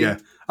 Ultimately? Yeah.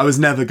 I was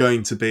never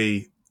going to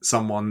be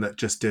someone that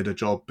just did a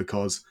job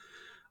because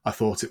I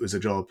thought it was a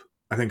job.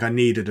 I think I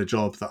needed a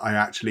job that I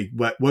actually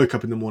woke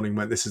up in the morning and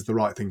went, this is the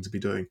right thing to be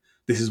doing.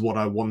 This is what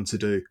I want to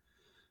do.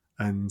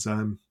 And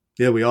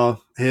we are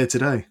here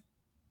today.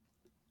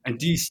 And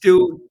do you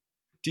still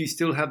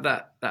have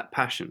that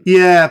passion?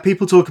 Yeah,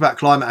 people talk about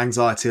climate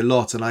anxiety a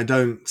lot, and I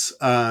don't.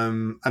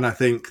 And I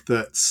think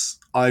that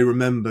I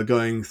remember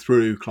going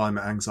through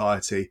climate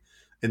anxiety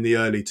in the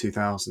early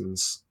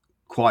 2000s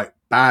quite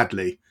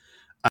badly,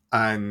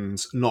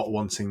 and not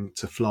wanting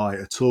to fly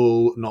at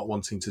all, not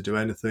wanting to do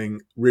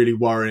anything, really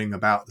worrying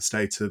about the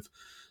state of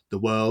the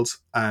world.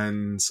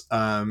 And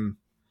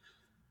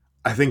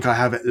I think I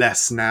have it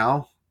less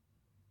now.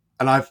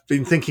 And I've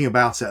been thinking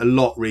about it a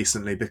lot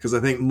recently because I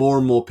think more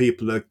and more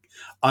people are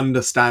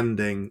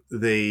understanding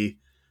the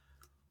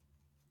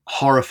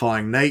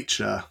horrifying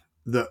nature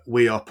that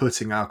we are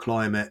putting our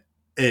climate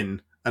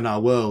in and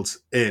our world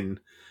in.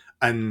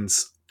 And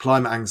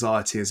climate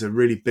anxiety is a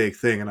really big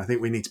thing. And I think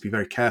we need to be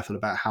very careful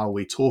about how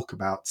we talk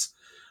about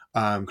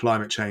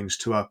climate change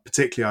to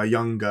particularly our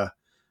younger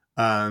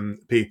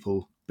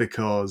people,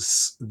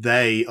 because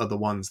they are the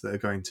ones that are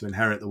going to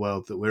inherit the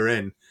world that we're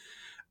in.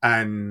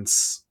 And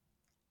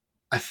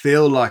I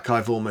feel like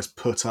I've almost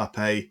put up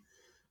a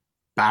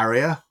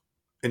barrier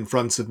in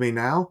front of me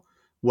now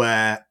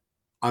where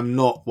I'm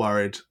not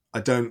worried.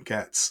 I don't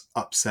get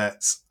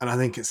upset. And I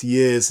think it's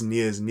years and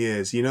years and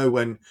years.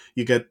 When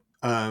you get...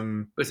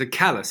 It's a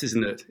callus,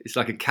 isn't it? It's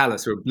like a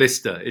callus or a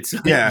blister. It's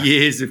like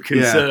years of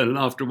concern. And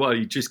after a while,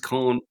 you just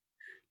can't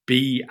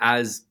be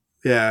as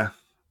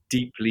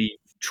deeply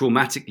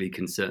traumatically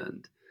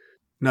concerned.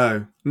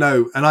 No.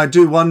 And I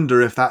do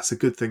wonder if that's a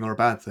good thing or a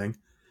bad thing.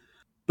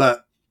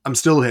 But I'm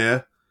still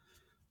here,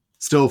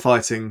 still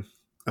fighting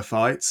a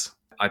fight.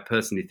 I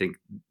personally think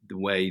the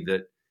way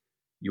that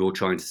you're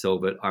trying to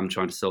solve it, I'm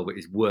trying to solve it,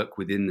 is work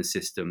within the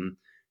system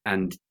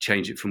and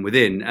change it from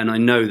within. And I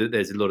know that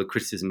there's a lot of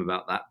criticism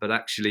about that, but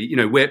actually,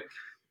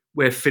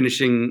 we're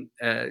finishing,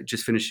 about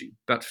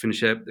to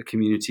finish a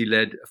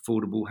community-led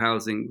affordable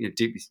housing,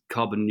 deeply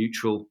carbon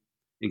neutral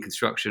in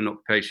construction and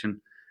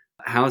occupation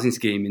housing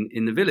scheme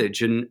in the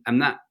village, and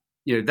that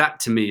that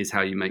to me is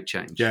how you make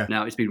change. Yeah.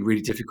 Now it's been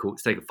really difficult.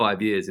 It's taken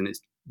 5 years, and it's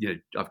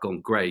I've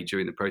gone grey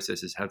during the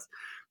process, as have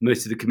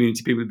most of the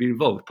community people have been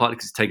involved, partly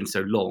because it's taken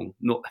so long,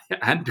 not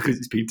and because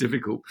it's been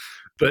difficult,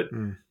 but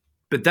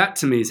that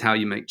to me is how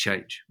you make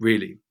change.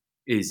 Really,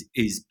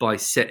 is by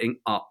setting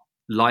up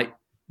light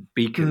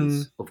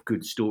beacons of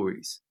good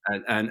stories,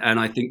 and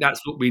I think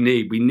that's what we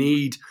need. We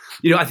need,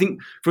 I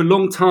think for a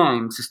long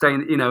time,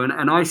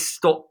 and I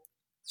stopped.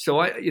 So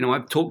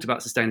I've talked about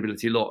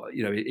sustainability a lot,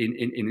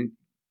 in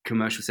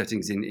commercial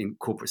settings, in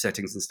corporate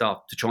settings and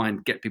stuff, to try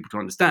and get people to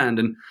understand.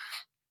 And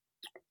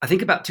I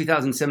think about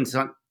 2007,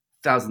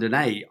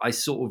 2008, I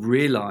sort of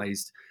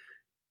realized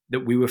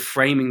that we were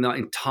framing that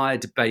entire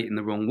debate in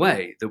the wrong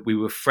way, that we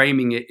were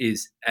framing it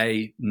as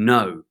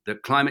that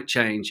climate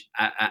change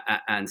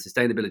and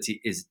sustainability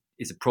is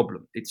a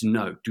problem. It's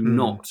no, do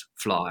not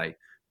fly,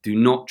 do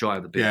not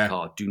drive a big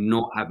car, do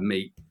not have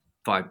meat,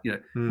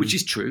 which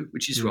is true,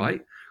 which is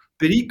right.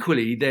 But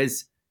equally,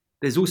 there's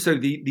also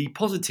the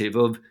positive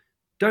of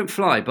don't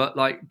fly, but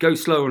go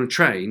slow on a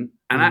train.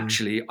 And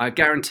actually, I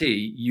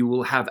guarantee you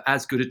will have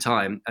as good a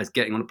time as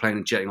getting on a plane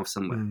and jetting off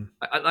somewhere.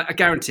 I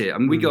guarantee it. I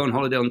mean, we go on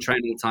holiday on the train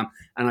all the time,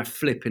 and I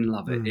flipping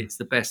love it. It's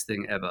the best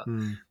thing ever.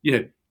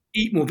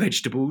 Eat more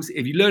vegetables.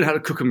 If you learn how to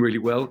cook them really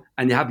well,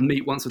 and you have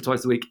meat once or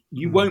twice a week,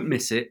 you won't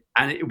miss it,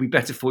 and it will be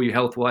better for you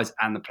health-wise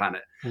and the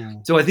planet.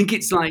 So I think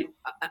it's and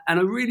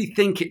I really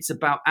think it's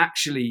about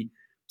actually.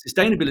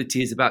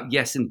 Sustainability is about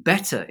yes and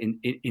better in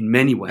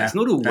many ways,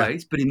 not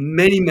always, but in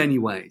many, many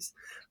ways.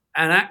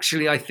 And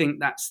actually, I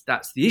think that's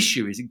the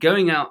issue: is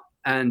going out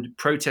and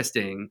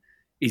protesting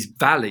is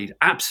valid,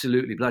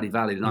 absolutely bloody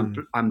valid, and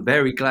I'm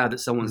very glad that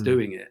someone's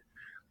doing it.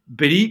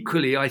 But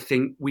equally, I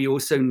think we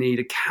also need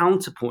a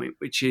counterpoint,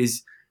 which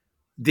is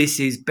this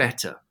is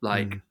better,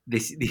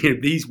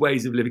 these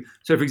ways of living.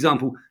 So, for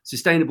example,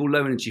 sustainable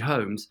low energy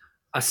homes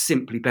are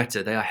simply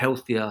better. They are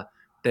healthier.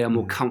 They are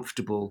more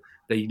comfortable.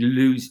 They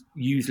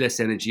use less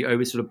energy.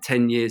 Over sort of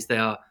 10 years, they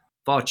are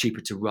far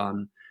cheaper to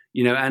run.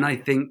 And I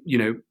think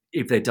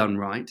if they're done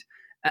right.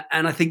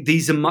 And I think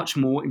these are much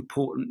more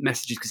important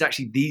messages, because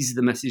actually these are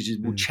the messages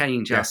that will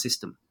change our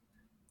system.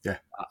 Yeah.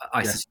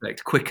 I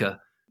suspect quicker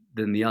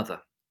than the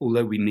other,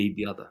 although we need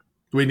the other.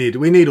 We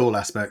need all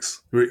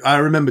aspects. I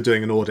remember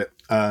doing an audit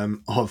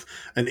of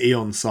an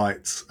E.ON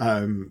site.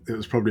 It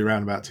was probably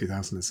around about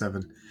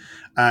 2007.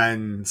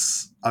 And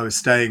I was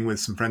staying with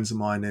some friends of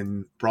mine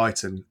in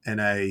Brighton in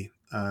a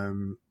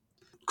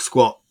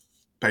squat,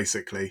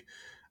 basically.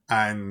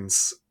 And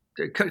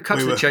cut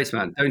to the chase,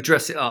 man. Don't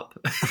dress it up.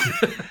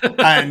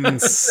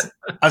 And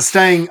I was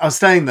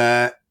staying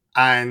there,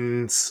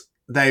 and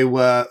they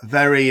were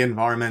very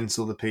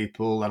environmental, the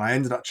people. And I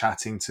ended up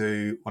chatting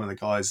to one of the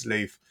guys,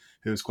 Leaf,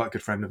 who was quite a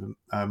good friend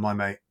of my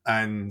mate.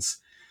 And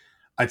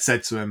I'd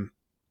said to him,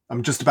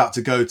 I'm just about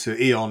to go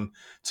to E.ON,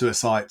 to a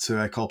site,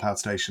 to a coal power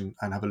station,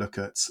 and have a look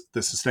at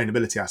the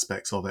sustainability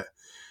aspects of it,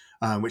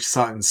 which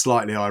sounds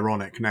slightly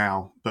ironic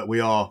now, but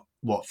we are,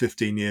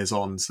 15 years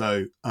on.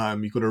 So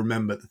you've got to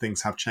remember that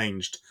things have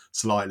changed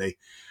slightly.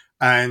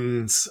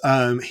 And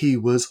he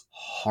was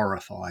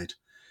horrified.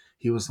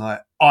 He was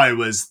like, I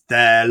was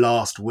there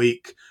last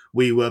week.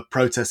 We were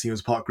protesting. It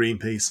was part of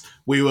Greenpeace.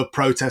 We were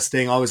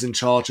protesting. I was in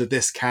charge of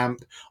this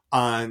camp,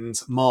 and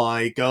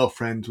my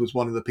girlfriend was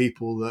one of the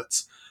people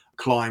that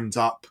climbed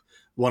up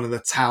one of the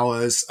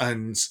towers,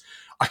 and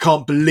I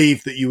can't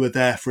believe that you were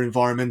there for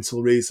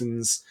environmental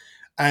reasons.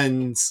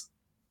 And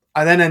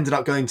I then ended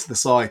up going to the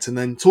site and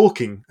then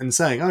talking and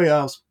saying, oh yeah,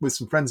 I was with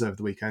some friends over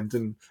the weekend,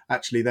 and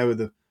actually they were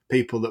the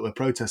people that were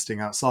protesting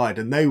outside,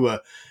 and they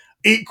were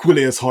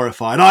equally as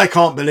horrified. I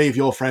can't believe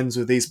you're friends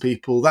with these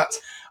people.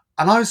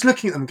 And I was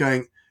looking at them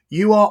going,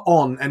 you are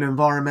on an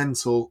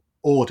environmental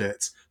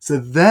audit, so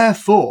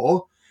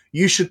therefore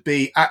you should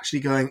be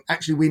actually going,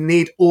 actually we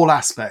need all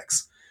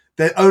aspects.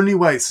 The only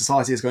way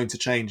society is going to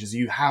change is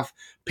you have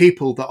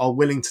people that are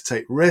willing to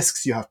take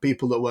risks, you have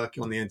people that are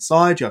working on the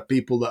inside, you have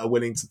people that are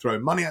willing to throw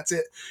money at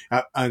it,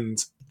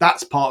 and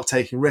that's part of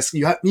taking risks.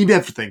 You need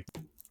everything.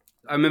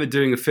 I remember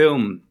doing a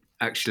film,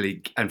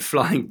 actually, and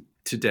flying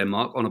to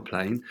Denmark on a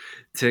plane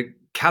to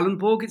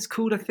Kalundborg, it's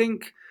called, I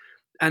think.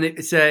 And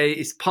it's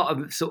part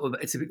of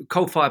it's a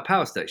coal-fired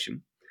power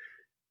station,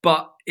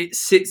 but it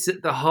sits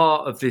at the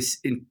heart of this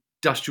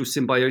industrial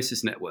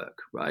symbiosis network,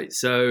 right?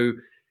 So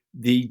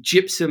the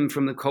gypsum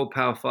from the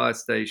coal-powered fire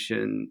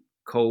station,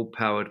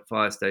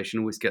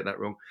 always get that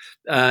wrong,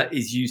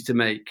 is used to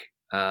make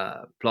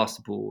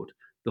plasterboard.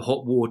 The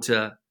hot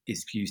water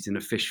is used in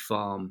a fish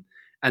farm.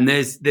 And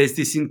there's this,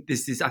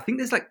 I think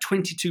there's like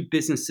 22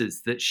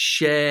 businesses that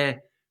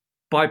share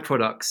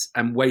byproducts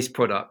and waste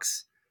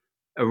products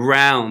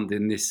around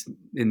in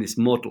this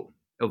model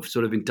of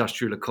sort of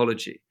industrial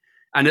ecology.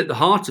 And at the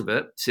heart of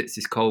it sits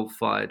this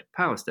coal-fired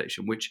power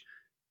station, which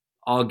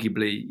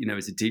arguably,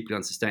 is a deeply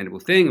unsustainable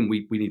thing, and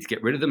we need to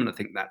get rid of them. And I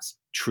think that's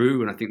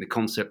true. And I think the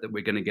concept that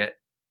we're going to get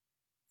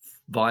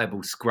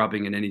viable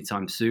scrubbing in any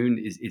time soon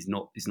is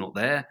not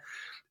there.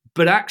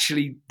 But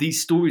actually,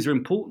 these stories are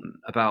important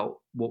about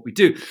what we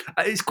do.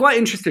 It's quite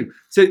interesting.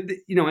 So,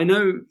 I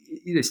know,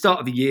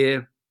 start of the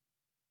year,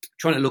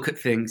 trying to look at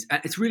things.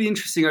 And it's really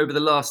interesting over the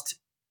last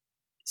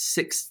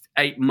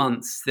 6-8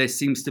 months, there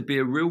seems to be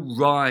a real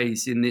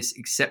rise in this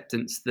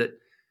acceptance that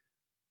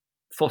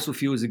fossil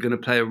fuels are going to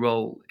play a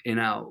role in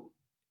our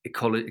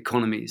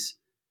economies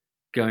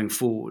going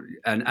forward.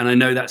 And I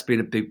know that's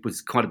been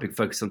was quite a big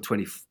focus on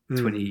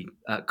 2020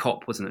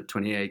 COP, wasn't it?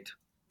 28.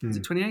 Is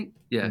it 28?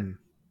 Yeah.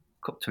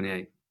 COP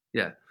 28.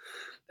 Yeah.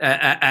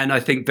 And I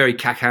think very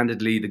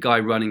cack-handedly, the guy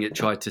running it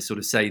tried to sort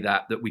of say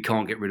that we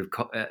can't get rid of,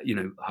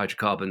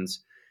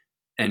 hydrocarbons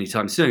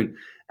anytime soon.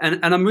 And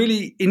I'm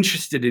really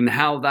interested in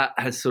how that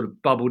has sort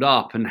of bubbled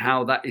up and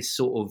how that is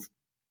sort of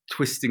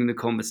twisting the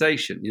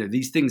conversation.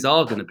 These things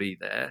are going to be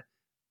there,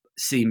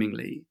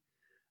 seemingly.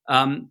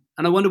 And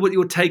I wonder what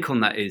your take on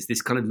that is,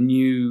 this kind of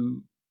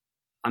new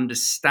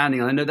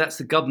understanding. And I know that's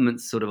the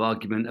government's sort of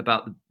argument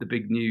about the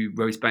big new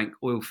Rosebank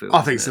oil field.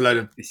 I think it's a load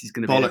of this is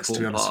going to bollocks, to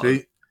be honest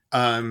with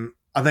you.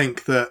 I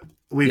think that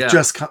we've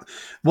just...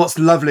 What's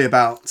lovely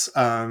about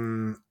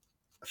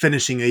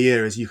finishing a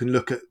year is you can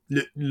look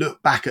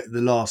back at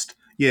the last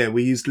year.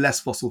 We used less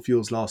fossil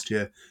fuels last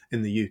year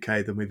in the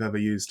UK than we've ever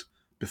used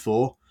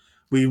before.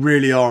 We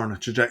really are on a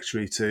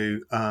trajectory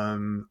to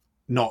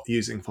not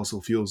using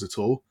fossil fuels at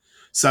all.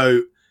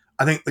 So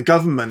I think the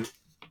government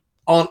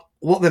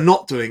what they're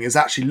not doing is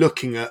actually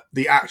looking at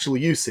the actual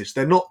usage.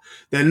 They're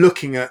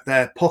looking at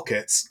their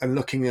pockets and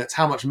looking at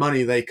how much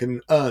money they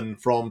can earn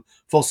from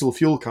fossil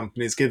fuel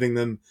companies giving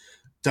them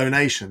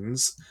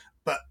donations.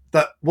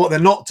 But what they're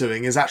not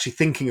doing is actually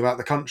thinking about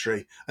the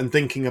country and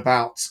thinking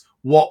about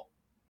what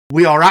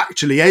we are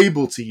actually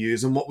able to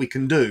use and what we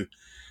can do.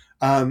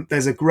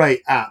 There's a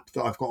great app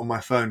that I've got on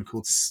my phone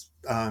called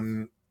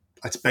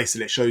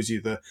basically it shows you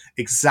the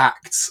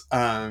exact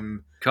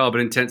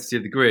carbon intensity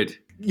of the grid.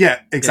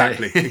 Yeah,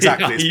 exactly. It's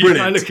brilliant.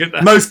 I look at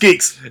that. Most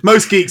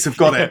geeks have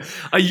got it.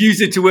 I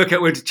use it to work out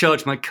where to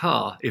charge my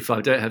car if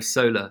I don't have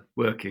solar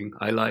working.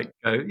 I go,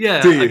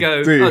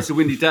 it's a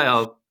windy day,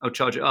 I'll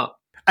charge it up.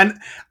 And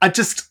it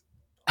just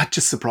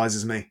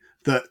surprises me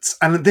that,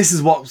 and this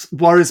is what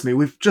worries me.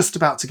 We're just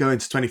about to go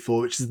into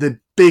 24, which is the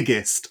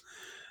biggest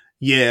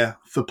year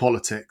for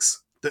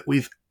politics that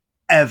we've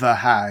ever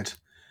had.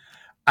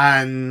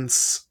 And,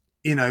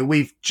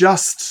 we've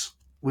just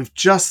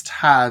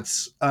had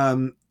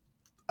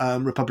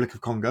Republic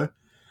of Congo.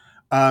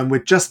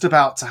 We're just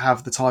about to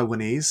have the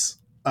Taiwanese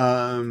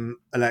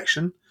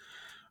election.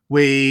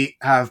 We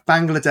have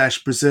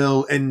Bangladesh,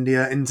 Brazil,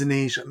 India,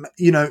 Indonesia.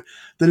 The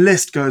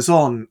list goes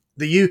on.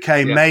 The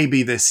UK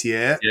maybe this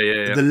year.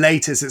 Yeah. The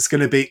latest it's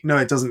going to be. No,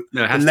 it doesn't.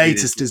 No, the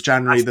latest is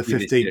January the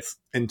 15th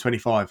in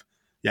 25.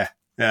 Yeah.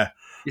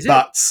 Is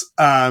but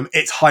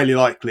it's highly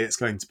likely it's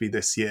going to be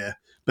this year.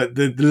 But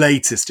the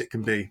latest it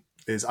can be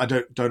is,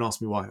 don't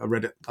ask me why. I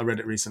read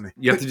it recently.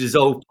 You have to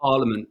dissolve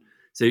Parliament.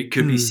 So it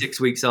could be 6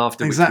 weeks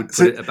after we put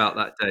it about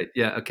that date.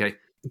 Yeah, okay.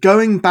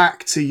 Going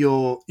back to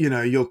your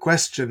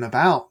question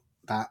about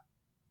that,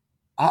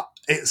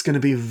 it's going to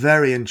be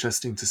very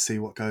interesting to see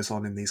what goes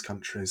on in these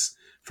countries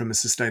from a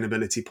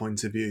sustainability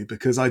point of view,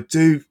 because I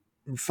do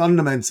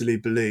fundamentally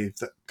believe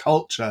that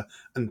culture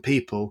and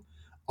people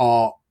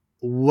are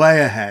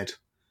way ahead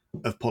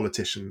of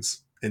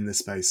politicians in this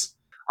space.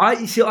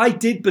 I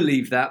did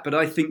believe that, but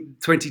I think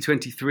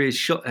 2023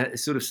 is sort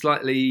of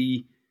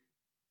slightly...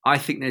 I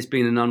think there's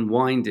been an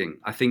unwinding.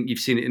 I think you've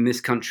seen it in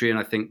this country, and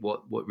I think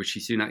what Rishi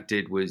Sunak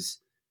did was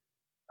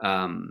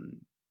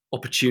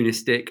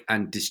opportunistic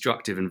and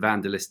destructive and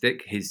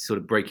vandalistic. His sort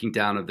of breaking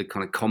down of the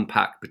kind of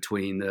compact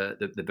between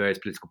the various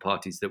political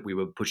parties that we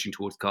were pushing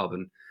towards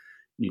carbon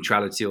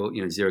neutrality or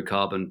zero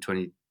carbon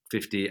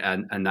 2050,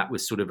 and that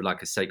was sort of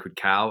like a sacred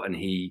cow, and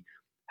he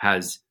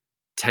has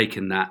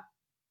taken that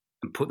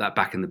and put that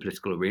back in the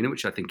political arena,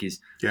 which I think is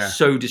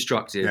so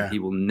destructive. He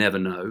will never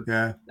know.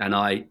 And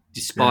I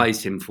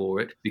despise him for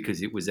it,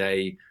 because it was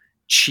a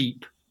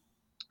cheap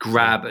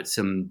grab at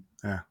some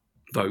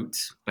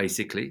votes,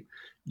 basically.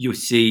 You'll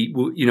see,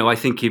 I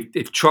think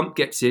if Trump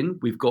gets in,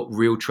 we've got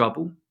real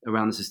trouble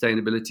around the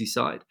sustainability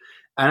side.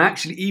 And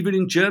actually, even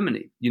in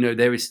Germany,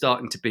 there is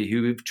starting to be,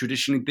 who have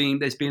traditionally been,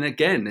 there's been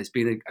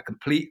a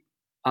complete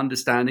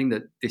understanding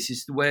that this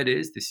is the way it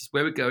is, this is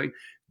where we're going.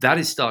 That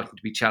is starting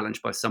to be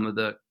challenged by some of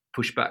the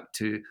pushback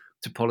to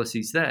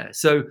policies there.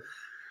 So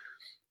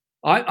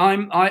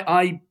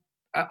I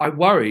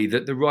worry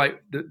that the right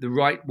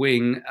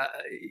wing,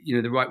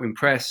 the right wing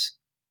press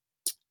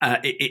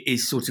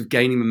is sort of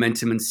gaining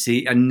momentum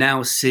and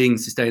now seeing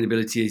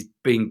sustainability as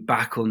being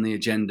back on the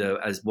agenda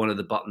as one of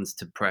the buttons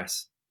to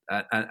press.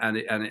 And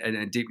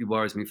it deeply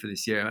worries me for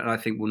this year. And I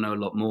think we'll know a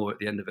lot more at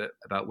the end of it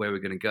about where we're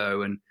going to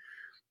go. And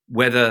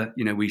whether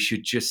we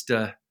should just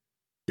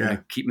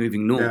keep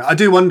moving north. Yeah, I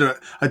do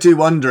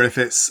wonder if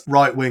it's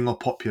right wing or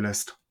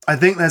populist. I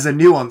think there's a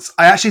nuance.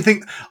 I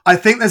think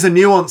there's a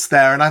nuance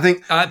there, and I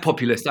think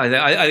populist.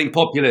 I think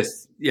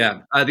populist.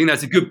 Yeah, I think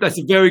that's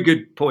a very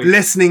good point.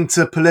 Listening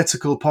to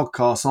political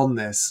podcasts on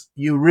this,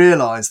 you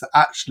realise that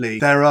actually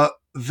there are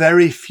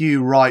very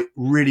few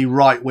really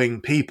right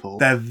wing people.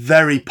 They're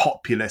very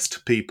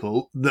populist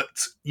people that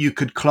you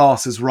could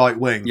class as right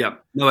wing. Yeah,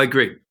 no, I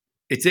agree.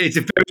 It's a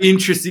very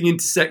interesting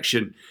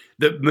intersection.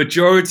 The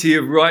majority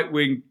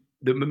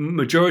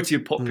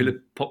of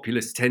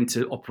populists tend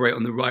to operate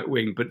on the right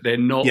wing, but they're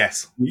not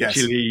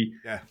mutually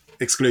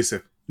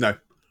exclusive. No,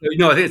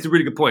 I think it's a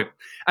really good point,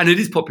 and it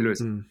is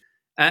populism.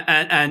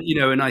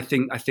 And I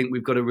think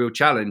we've got a real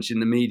challenge in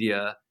the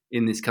media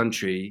in this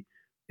country,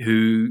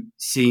 who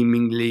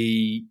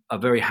seemingly are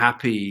very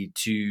happy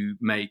to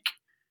make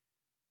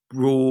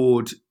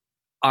broad,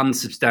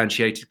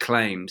 unsubstantiated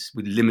claims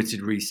with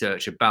limited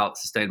research about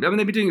sustainability. I mean,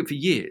 they've been doing it for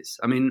years.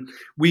 I mean,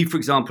 we, for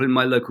example, in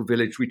my local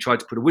village, we tried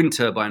to put a wind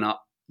turbine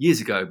up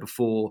years ago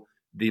before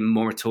the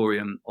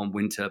moratorium on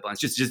wind turbines.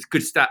 Just a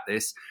good stat,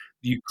 this.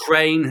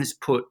 Ukraine has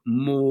put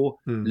more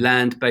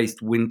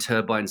land-based wind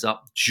turbines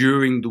up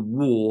during the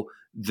war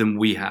than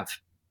we have.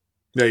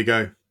 There you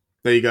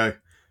go.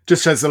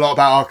 Just says a lot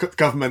about our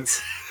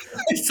governments.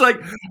 It's like,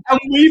 and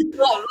we've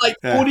got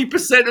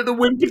 40% of the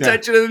wind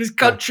potential of this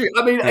country.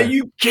 I mean, are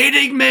you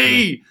kidding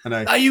me? I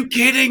know. Are you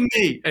kidding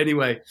me?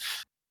 Anyway,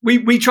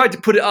 we tried to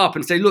put it up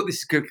and say, look, this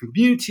is a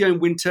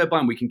community-owned wind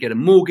turbine. We can get a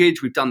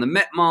mortgage. We've done the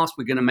Met Mast.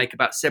 We're going to make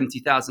about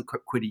 70,000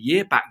 quid a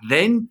year back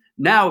then.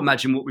 Now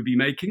imagine what we'd be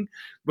making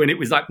when it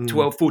was like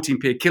 12,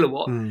 14p a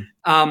kilowatt.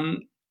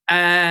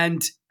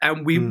 And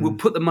we will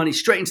put the money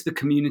straight into the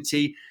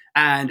community.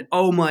 And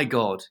oh my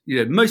God,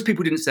 most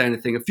people didn't say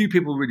anything. A few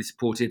people were really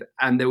supportive,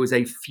 and there was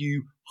a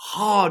few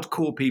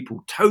hardcore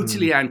people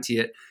totally anti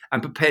it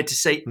and prepared to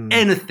say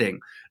anything.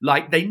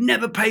 Like they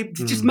never pay,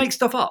 just make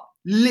stuff up.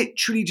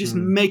 Literally just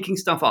making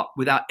stuff up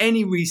without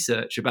any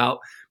research about.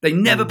 They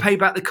never pay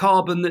back the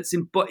carbon that's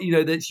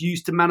that's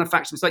used to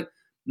manufacture. It's like,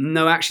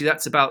 no, actually,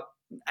 that's about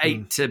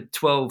 8 to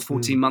 12,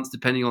 14 months,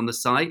 depending on the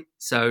site.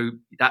 So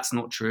that's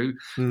not true.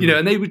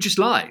 And they would just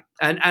lie.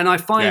 And I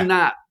find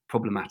that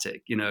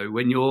problematic,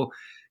 when you're,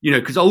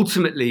 because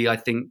ultimately I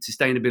think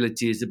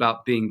sustainability is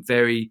about being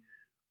very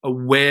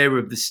aware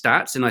of the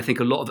stats. And I think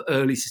a lot of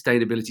early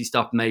sustainability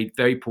stuff made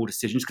very poor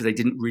decisions because they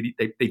didn't really,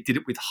 they did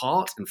it with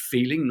heart and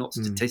feeling, not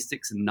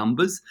statistics and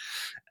numbers.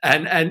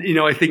 And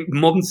I think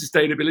modern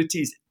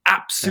sustainability is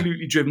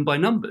absolutely driven by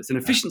numbers and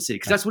efficiency,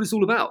 because that's what it's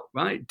all about,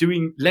 right?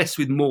 Doing less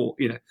with more,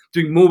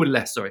 doing more with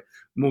less,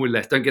 more with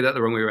less. Don't get that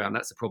the wrong way around.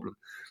 That's the problem.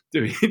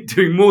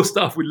 Doing more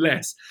stuff with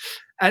less.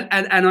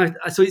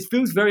 So it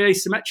feels very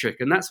asymmetric.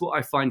 And that's what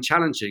I find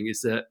challenging,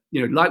 is that,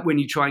 like when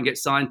you try and get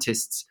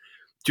scientists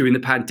during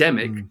the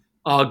pandemic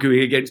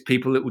arguing against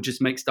people that will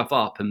just make stuff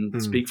up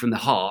and speak from the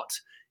heart,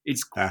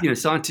 it's,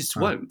 scientists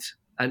won't.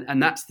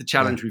 And that's the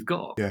challenge we've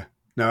got. Yeah,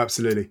 no,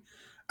 absolutely.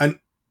 And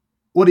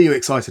what are you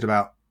excited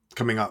about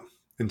coming up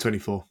in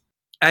 24?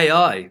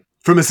 AI.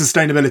 From a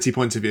sustainability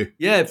point of view.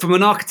 Yeah, from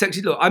an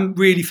architecture, look, I'm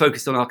really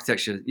focused on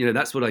architecture.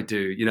 That's what I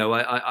do.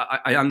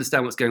 I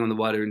understand what's going on in the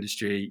wider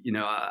industry, and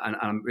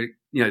I'm,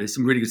 there's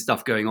some really good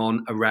stuff going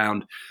on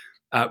around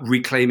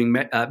reclaiming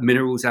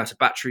minerals out of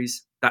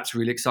batteries. That's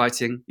really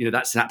exciting.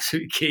 That's an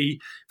absolute key.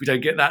 If we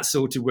don't get that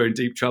sorted, we're in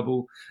deep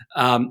trouble.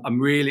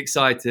 I'm really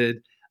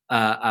excited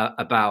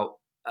about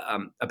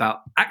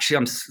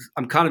actually,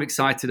 I'm kind of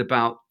excited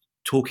about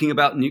talking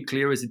about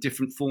nuclear as a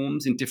different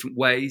forms in different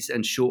ways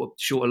and shorter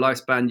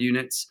lifespan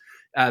units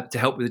to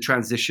help with the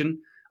transition.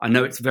 I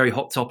know it's a very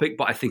hot topic,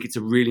 but I think it's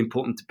a really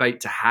important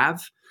debate to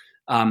have.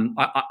 I'm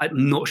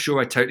not sure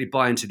I totally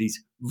buy into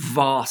these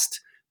vast,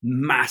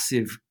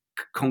 massive,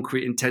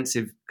 concrete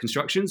intensive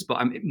constructions, but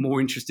I'm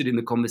more interested in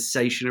the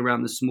conversation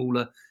around the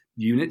smaller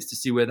units to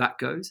see where that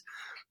goes.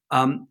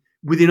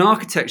 Within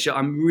architecture,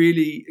 I'm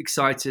really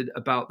excited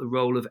about the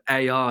role of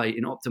AI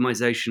in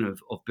optimization of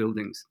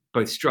buildings,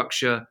 both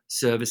structure,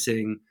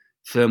 servicing,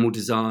 thermal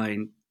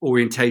design,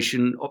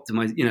 orientation,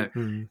 optimize.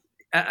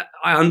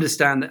 I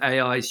understand that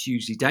AI is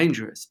hugely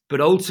dangerous, but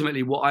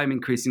ultimately what I'm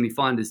increasingly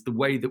find is the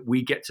way that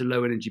we get to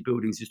low energy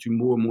buildings is through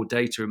more and more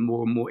data and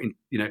more,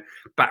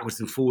 backwards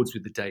and forwards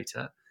with the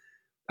data.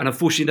 And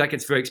unfortunately, that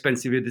gets very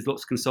expensive. There's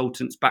lots of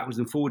consultants backwards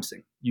and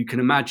forwardsing. You can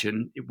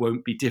imagine it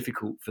won't be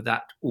difficult for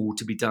that all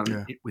to be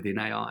done within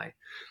AI.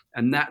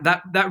 And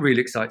that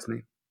really excites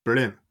me.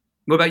 Brilliant.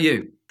 What about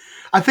you?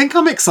 I think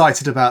I'm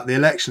excited about the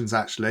elections,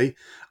 actually.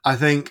 I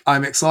think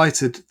I'm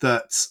excited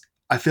that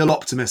I feel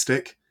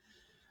optimistic.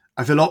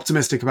 I feel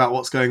optimistic about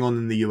what's going on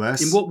in the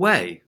US. In what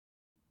way?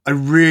 I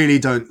really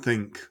don't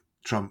think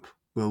Trump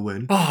will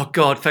win. Oh,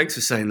 God, thanks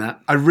for saying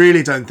that. I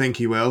really don't think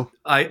he will.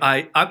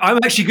 I'm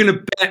actually going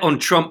to bet on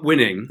Trump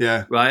winning.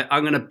 Yeah. Right?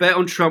 I'm going to bet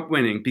on Trump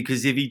winning,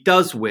 because if he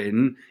does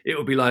win, it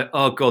will be like,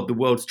 oh, God, the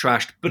world's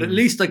trashed. But at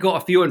least I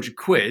got a few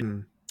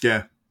 $100.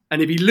 Yeah.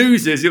 And if he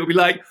loses, it'll be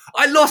like,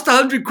 I lost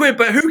 $100,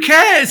 but who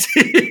cares?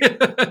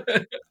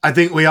 I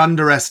think we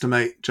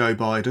underestimate Joe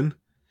Biden.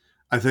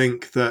 I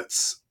think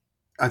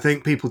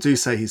people do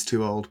say he's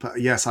too old, but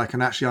yes, I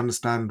can actually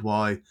understand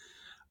why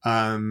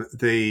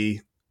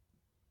the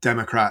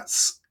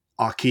Democrats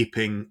are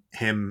keeping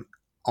him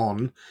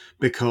on,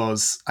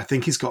 because I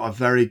think he's got a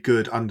very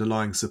good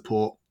underlying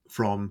support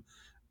from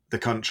the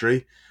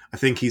country. I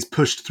think he's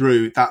pushed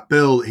through that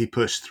bill he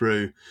pushed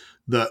through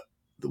that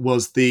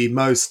was the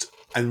most,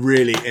 and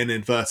really in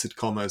inverted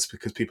commas,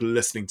 because people are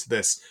listening to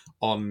this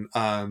on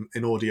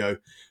in audio,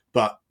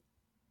 but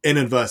in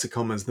inverted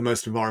commas, the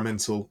most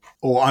environmental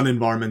or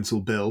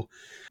unenvironmental bill.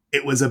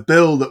 It was a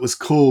bill that was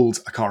called,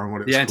 I can't remember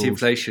what it was The called.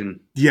 anti-inflation.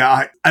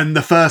 Yeah, and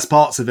the first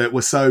parts of it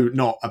were so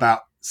not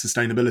about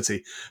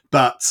sustainability,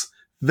 but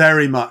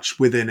very much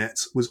within it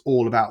was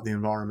all about the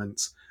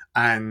environment.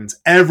 And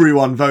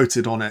everyone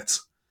voted on it.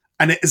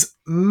 And it has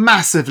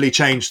massively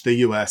changed the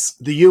US.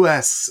 The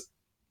US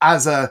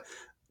as a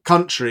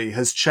country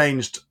has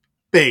changed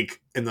big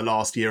in the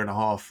last year and a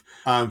half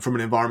from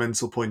an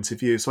environmental point of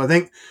view. So I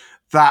think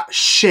that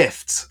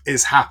shift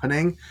is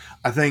happening.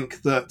 I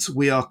think that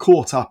we are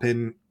caught up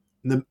in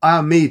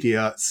our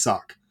media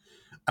suck,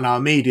 and our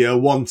media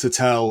want to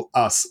tell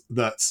us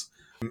that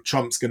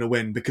Trump's going to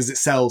win because it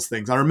sells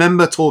things. I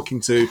remember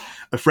talking to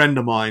a friend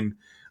of mine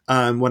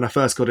when I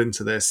first got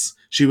into this.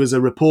 She was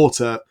a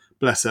reporter,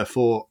 bless her,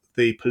 for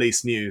the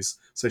Police News,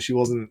 so she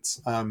wasn't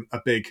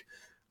a big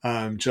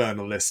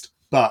journalist.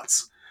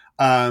 But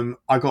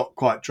I got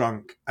quite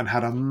drunk and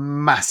had a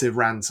massive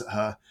rant at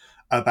her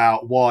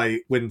about why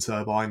wind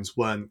turbines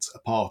weren't a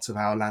part of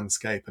our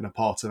landscape and a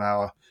part of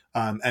our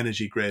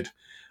energy grid.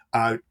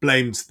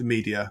 Blamed the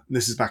media.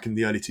 This is back in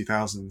the early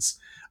 2000s.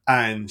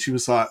 And she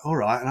was like, all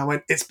right. And I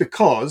went, it's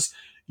because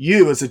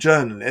you as a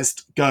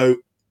journalist go,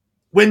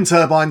 wind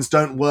turbines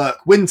don't work.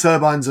 Wind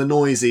turbines are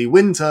noisy.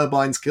 Wind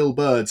turbines kill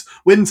birds.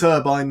 Wind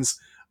turbines.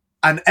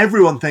 And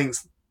everyone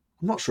thinks,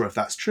 I'm not sure if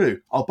that's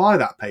true. I'll buy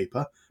that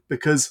paper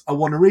because I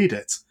want to read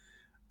it.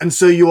 And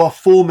so you are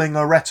forming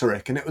a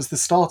rhetoric. And it was the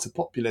start of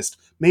populist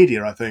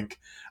media, I think.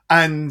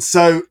 And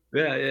so...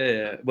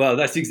 Yeah. Well,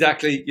 that's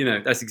exactly,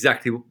 anyway,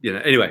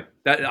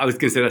 I was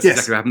going to say that's Yes.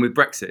 exactly what happened with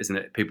Brexit, isn't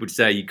it? People would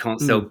say you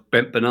can't sell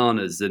bent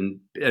bananas, and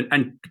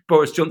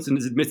Boris Johnson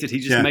has admitted he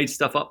just made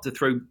stuff up to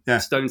throw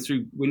stones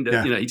through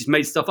windows. He just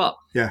made stuff up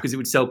because it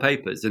would sell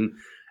papers. And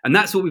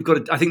that's what we've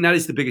got to, I think that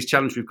is the biggest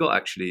challenge we've got,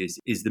 actually,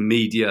 is the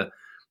media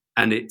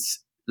and its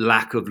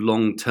lack of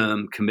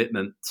long-term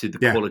commitment to the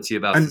quality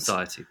of our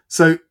society.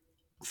 So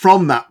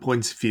from that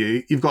point of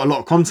view, you've got a lot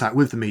of contact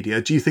with the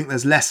media. Do you think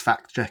there's less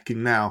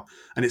fact-checking now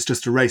and it's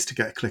just a race to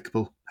get a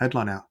clickable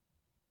headline out?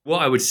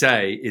 What I would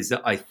say is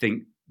that I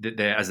think that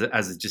there, as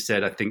I just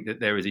said, I think that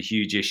there is a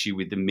huge issue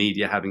with the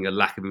media having a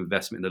lack of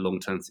investment in the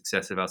long-term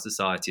success of our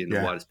society in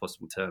the widest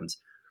possible terms.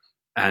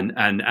 And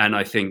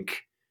I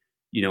think,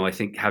 I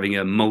think having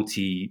a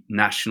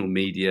multinational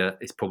media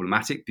is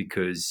problematic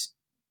because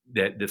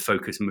the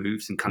focus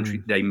moves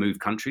and they move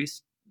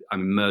countries. I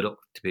mean, Murdoch,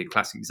 to be a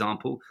classic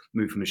example,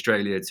 moved from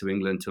Australia to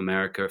England to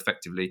America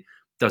effectively,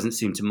 doesn't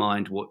seem to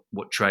mind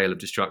what trail of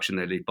destruction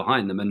they leave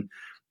behind them.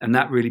 And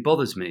that really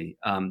bothers me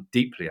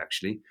deeply,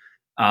 actually.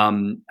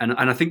 And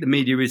I think the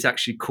media is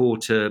actually core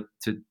to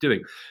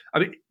doing. I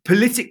mean,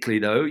 politically,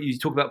 though, you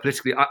talk about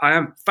politically, I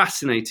am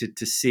fascinated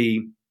to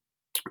see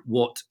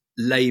what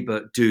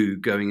Labour do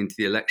going into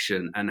the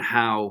election and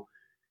how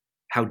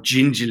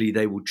gingerly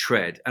they will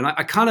tread. And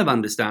I kind of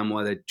understand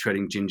why they're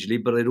treading gingerly,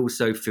 but it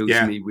also fills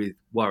me with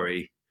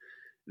worry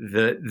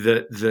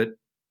that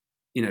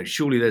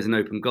surely there's an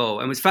open goal.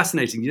 And it's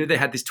fascinating. They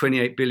had this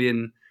 28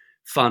 billion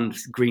fund,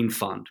 green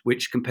fund,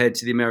 which compared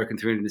to the American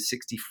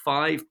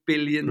 365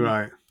 billion,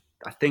 right?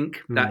 I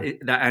think that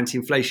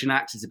anti-inflation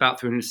act is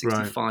about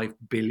 365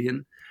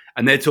 billion.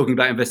 And they're talking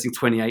about investing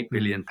 28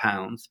 billion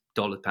pounds.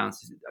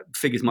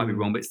 Figures might be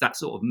wrong, but it's that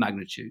sort of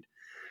magnitude.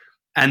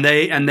 And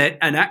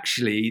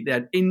actually,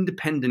 that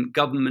independent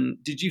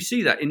government. Did you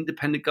see that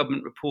independent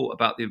government report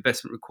about the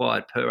investment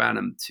required per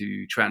annum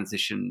to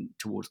transition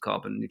towards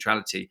carbon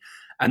neutrality?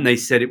 And they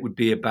said it would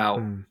be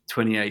about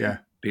 28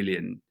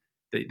 billion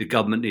that the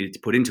government needed to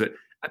put into it,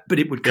 but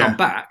it would come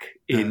back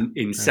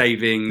in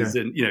savings,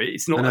 and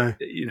it's not.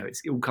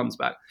 It all comes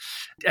back.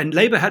 And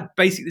Labour had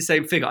basically the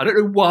same figure. I don't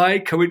know why,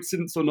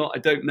 coincidence or not, I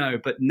don't know.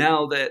 But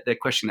now they're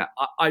questioning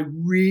that. I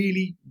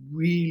really,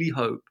 really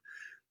hope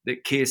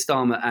that Keir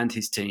Starmer and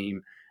his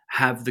team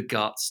have the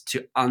guts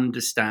to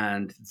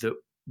understand that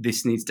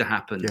this needs to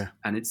happen,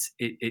 and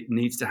it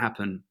needs to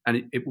happen,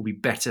 and it will be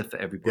better for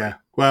everybody. Yeah.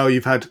 Well,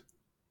 you've had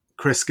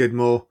Chris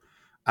Skidmore,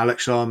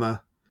 Alex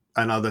Sharma,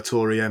 and other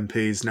Tory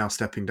MPs now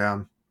stepping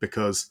down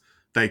because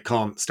they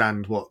can't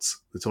stand what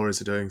the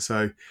Tories are doing.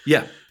 So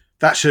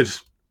that should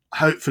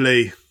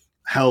hopefully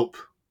help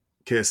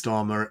Keir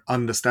Starmer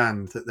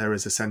understand that there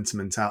is a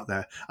sentiment out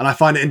there. And I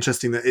find it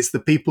interesting that it's the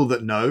people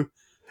that know.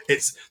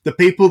 It's the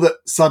people that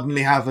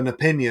suddenly have an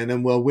opinion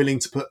and were willing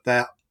to put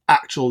their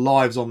actual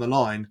lives on the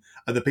line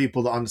are the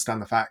people that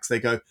understand the facts. They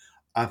go,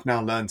 I've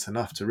now learned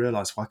enough to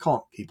realise, I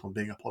can't keep on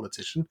being a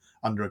politician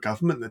under a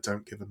government that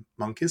don't give a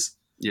monkeys.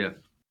 Yeah.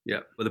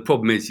 Well, the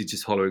problem is you're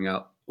just hollowing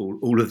out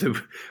all of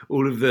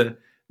the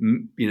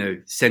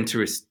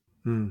centrist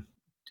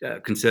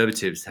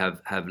Conservatives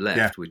have left,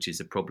 Yeah. which is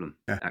a problem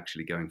Yeah.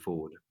 actually going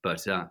forward.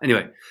 But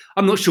anyway,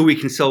 I'm not sure we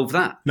can solve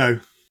that. No.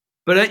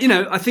 But,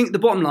 I think the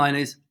bottom line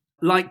is,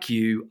 like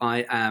you,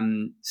 I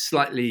am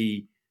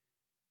slightly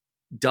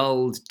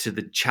dulled to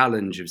the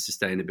challenge of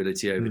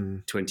sustainability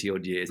over 20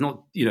 odd years.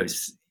 Not,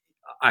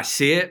 I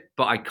see it,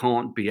 but I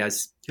can't be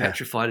as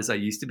petrified as I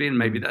used to be. And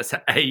maybe that's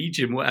age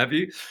and what have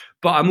you.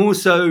 But I'm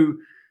also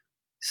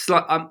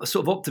I'm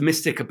sort of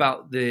optimistic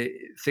about the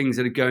things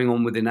that are going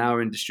on within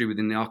our industry,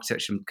 within the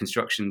architecture and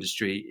construction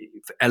industry.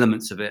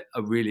 Elements of it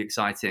are really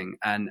exciting.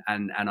 And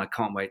I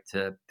can't wait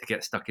to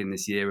get stuck in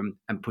this year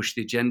and push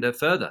the agenda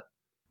further.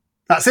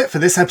 That's it for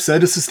this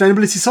episode of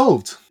Sustainability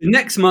Solved.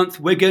 Next month,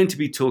 we're going to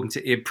be talking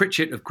to Ian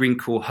Pritchett of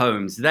Greencore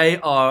Homes. They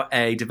are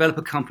a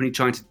developer company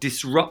trying to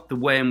disrupt the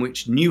way in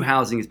which new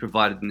housing is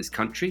provided in this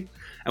country.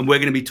 And we're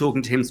going to be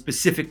talking to him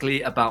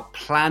specifically about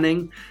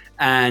planning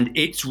and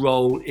its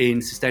role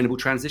in sustainable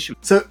transition.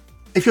 So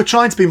if you're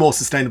trying to be more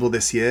sustainable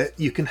this year,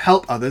 you can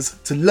help others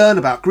to learn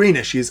about green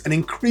issues and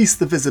increase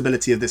the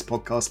visibility of this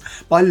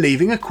podcast by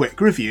leaving a quick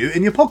review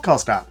in your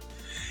podcast app.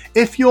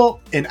 If you're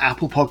in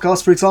Apple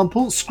Podcasts, for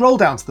example, scroll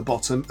down to the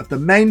bottom of the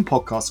main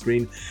podcast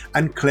screen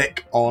and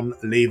click on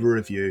Leave a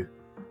Review.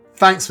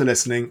 Thanks for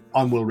listening.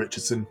 I'm Will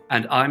Richardson.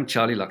 And I'm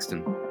Charlie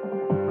Luxton.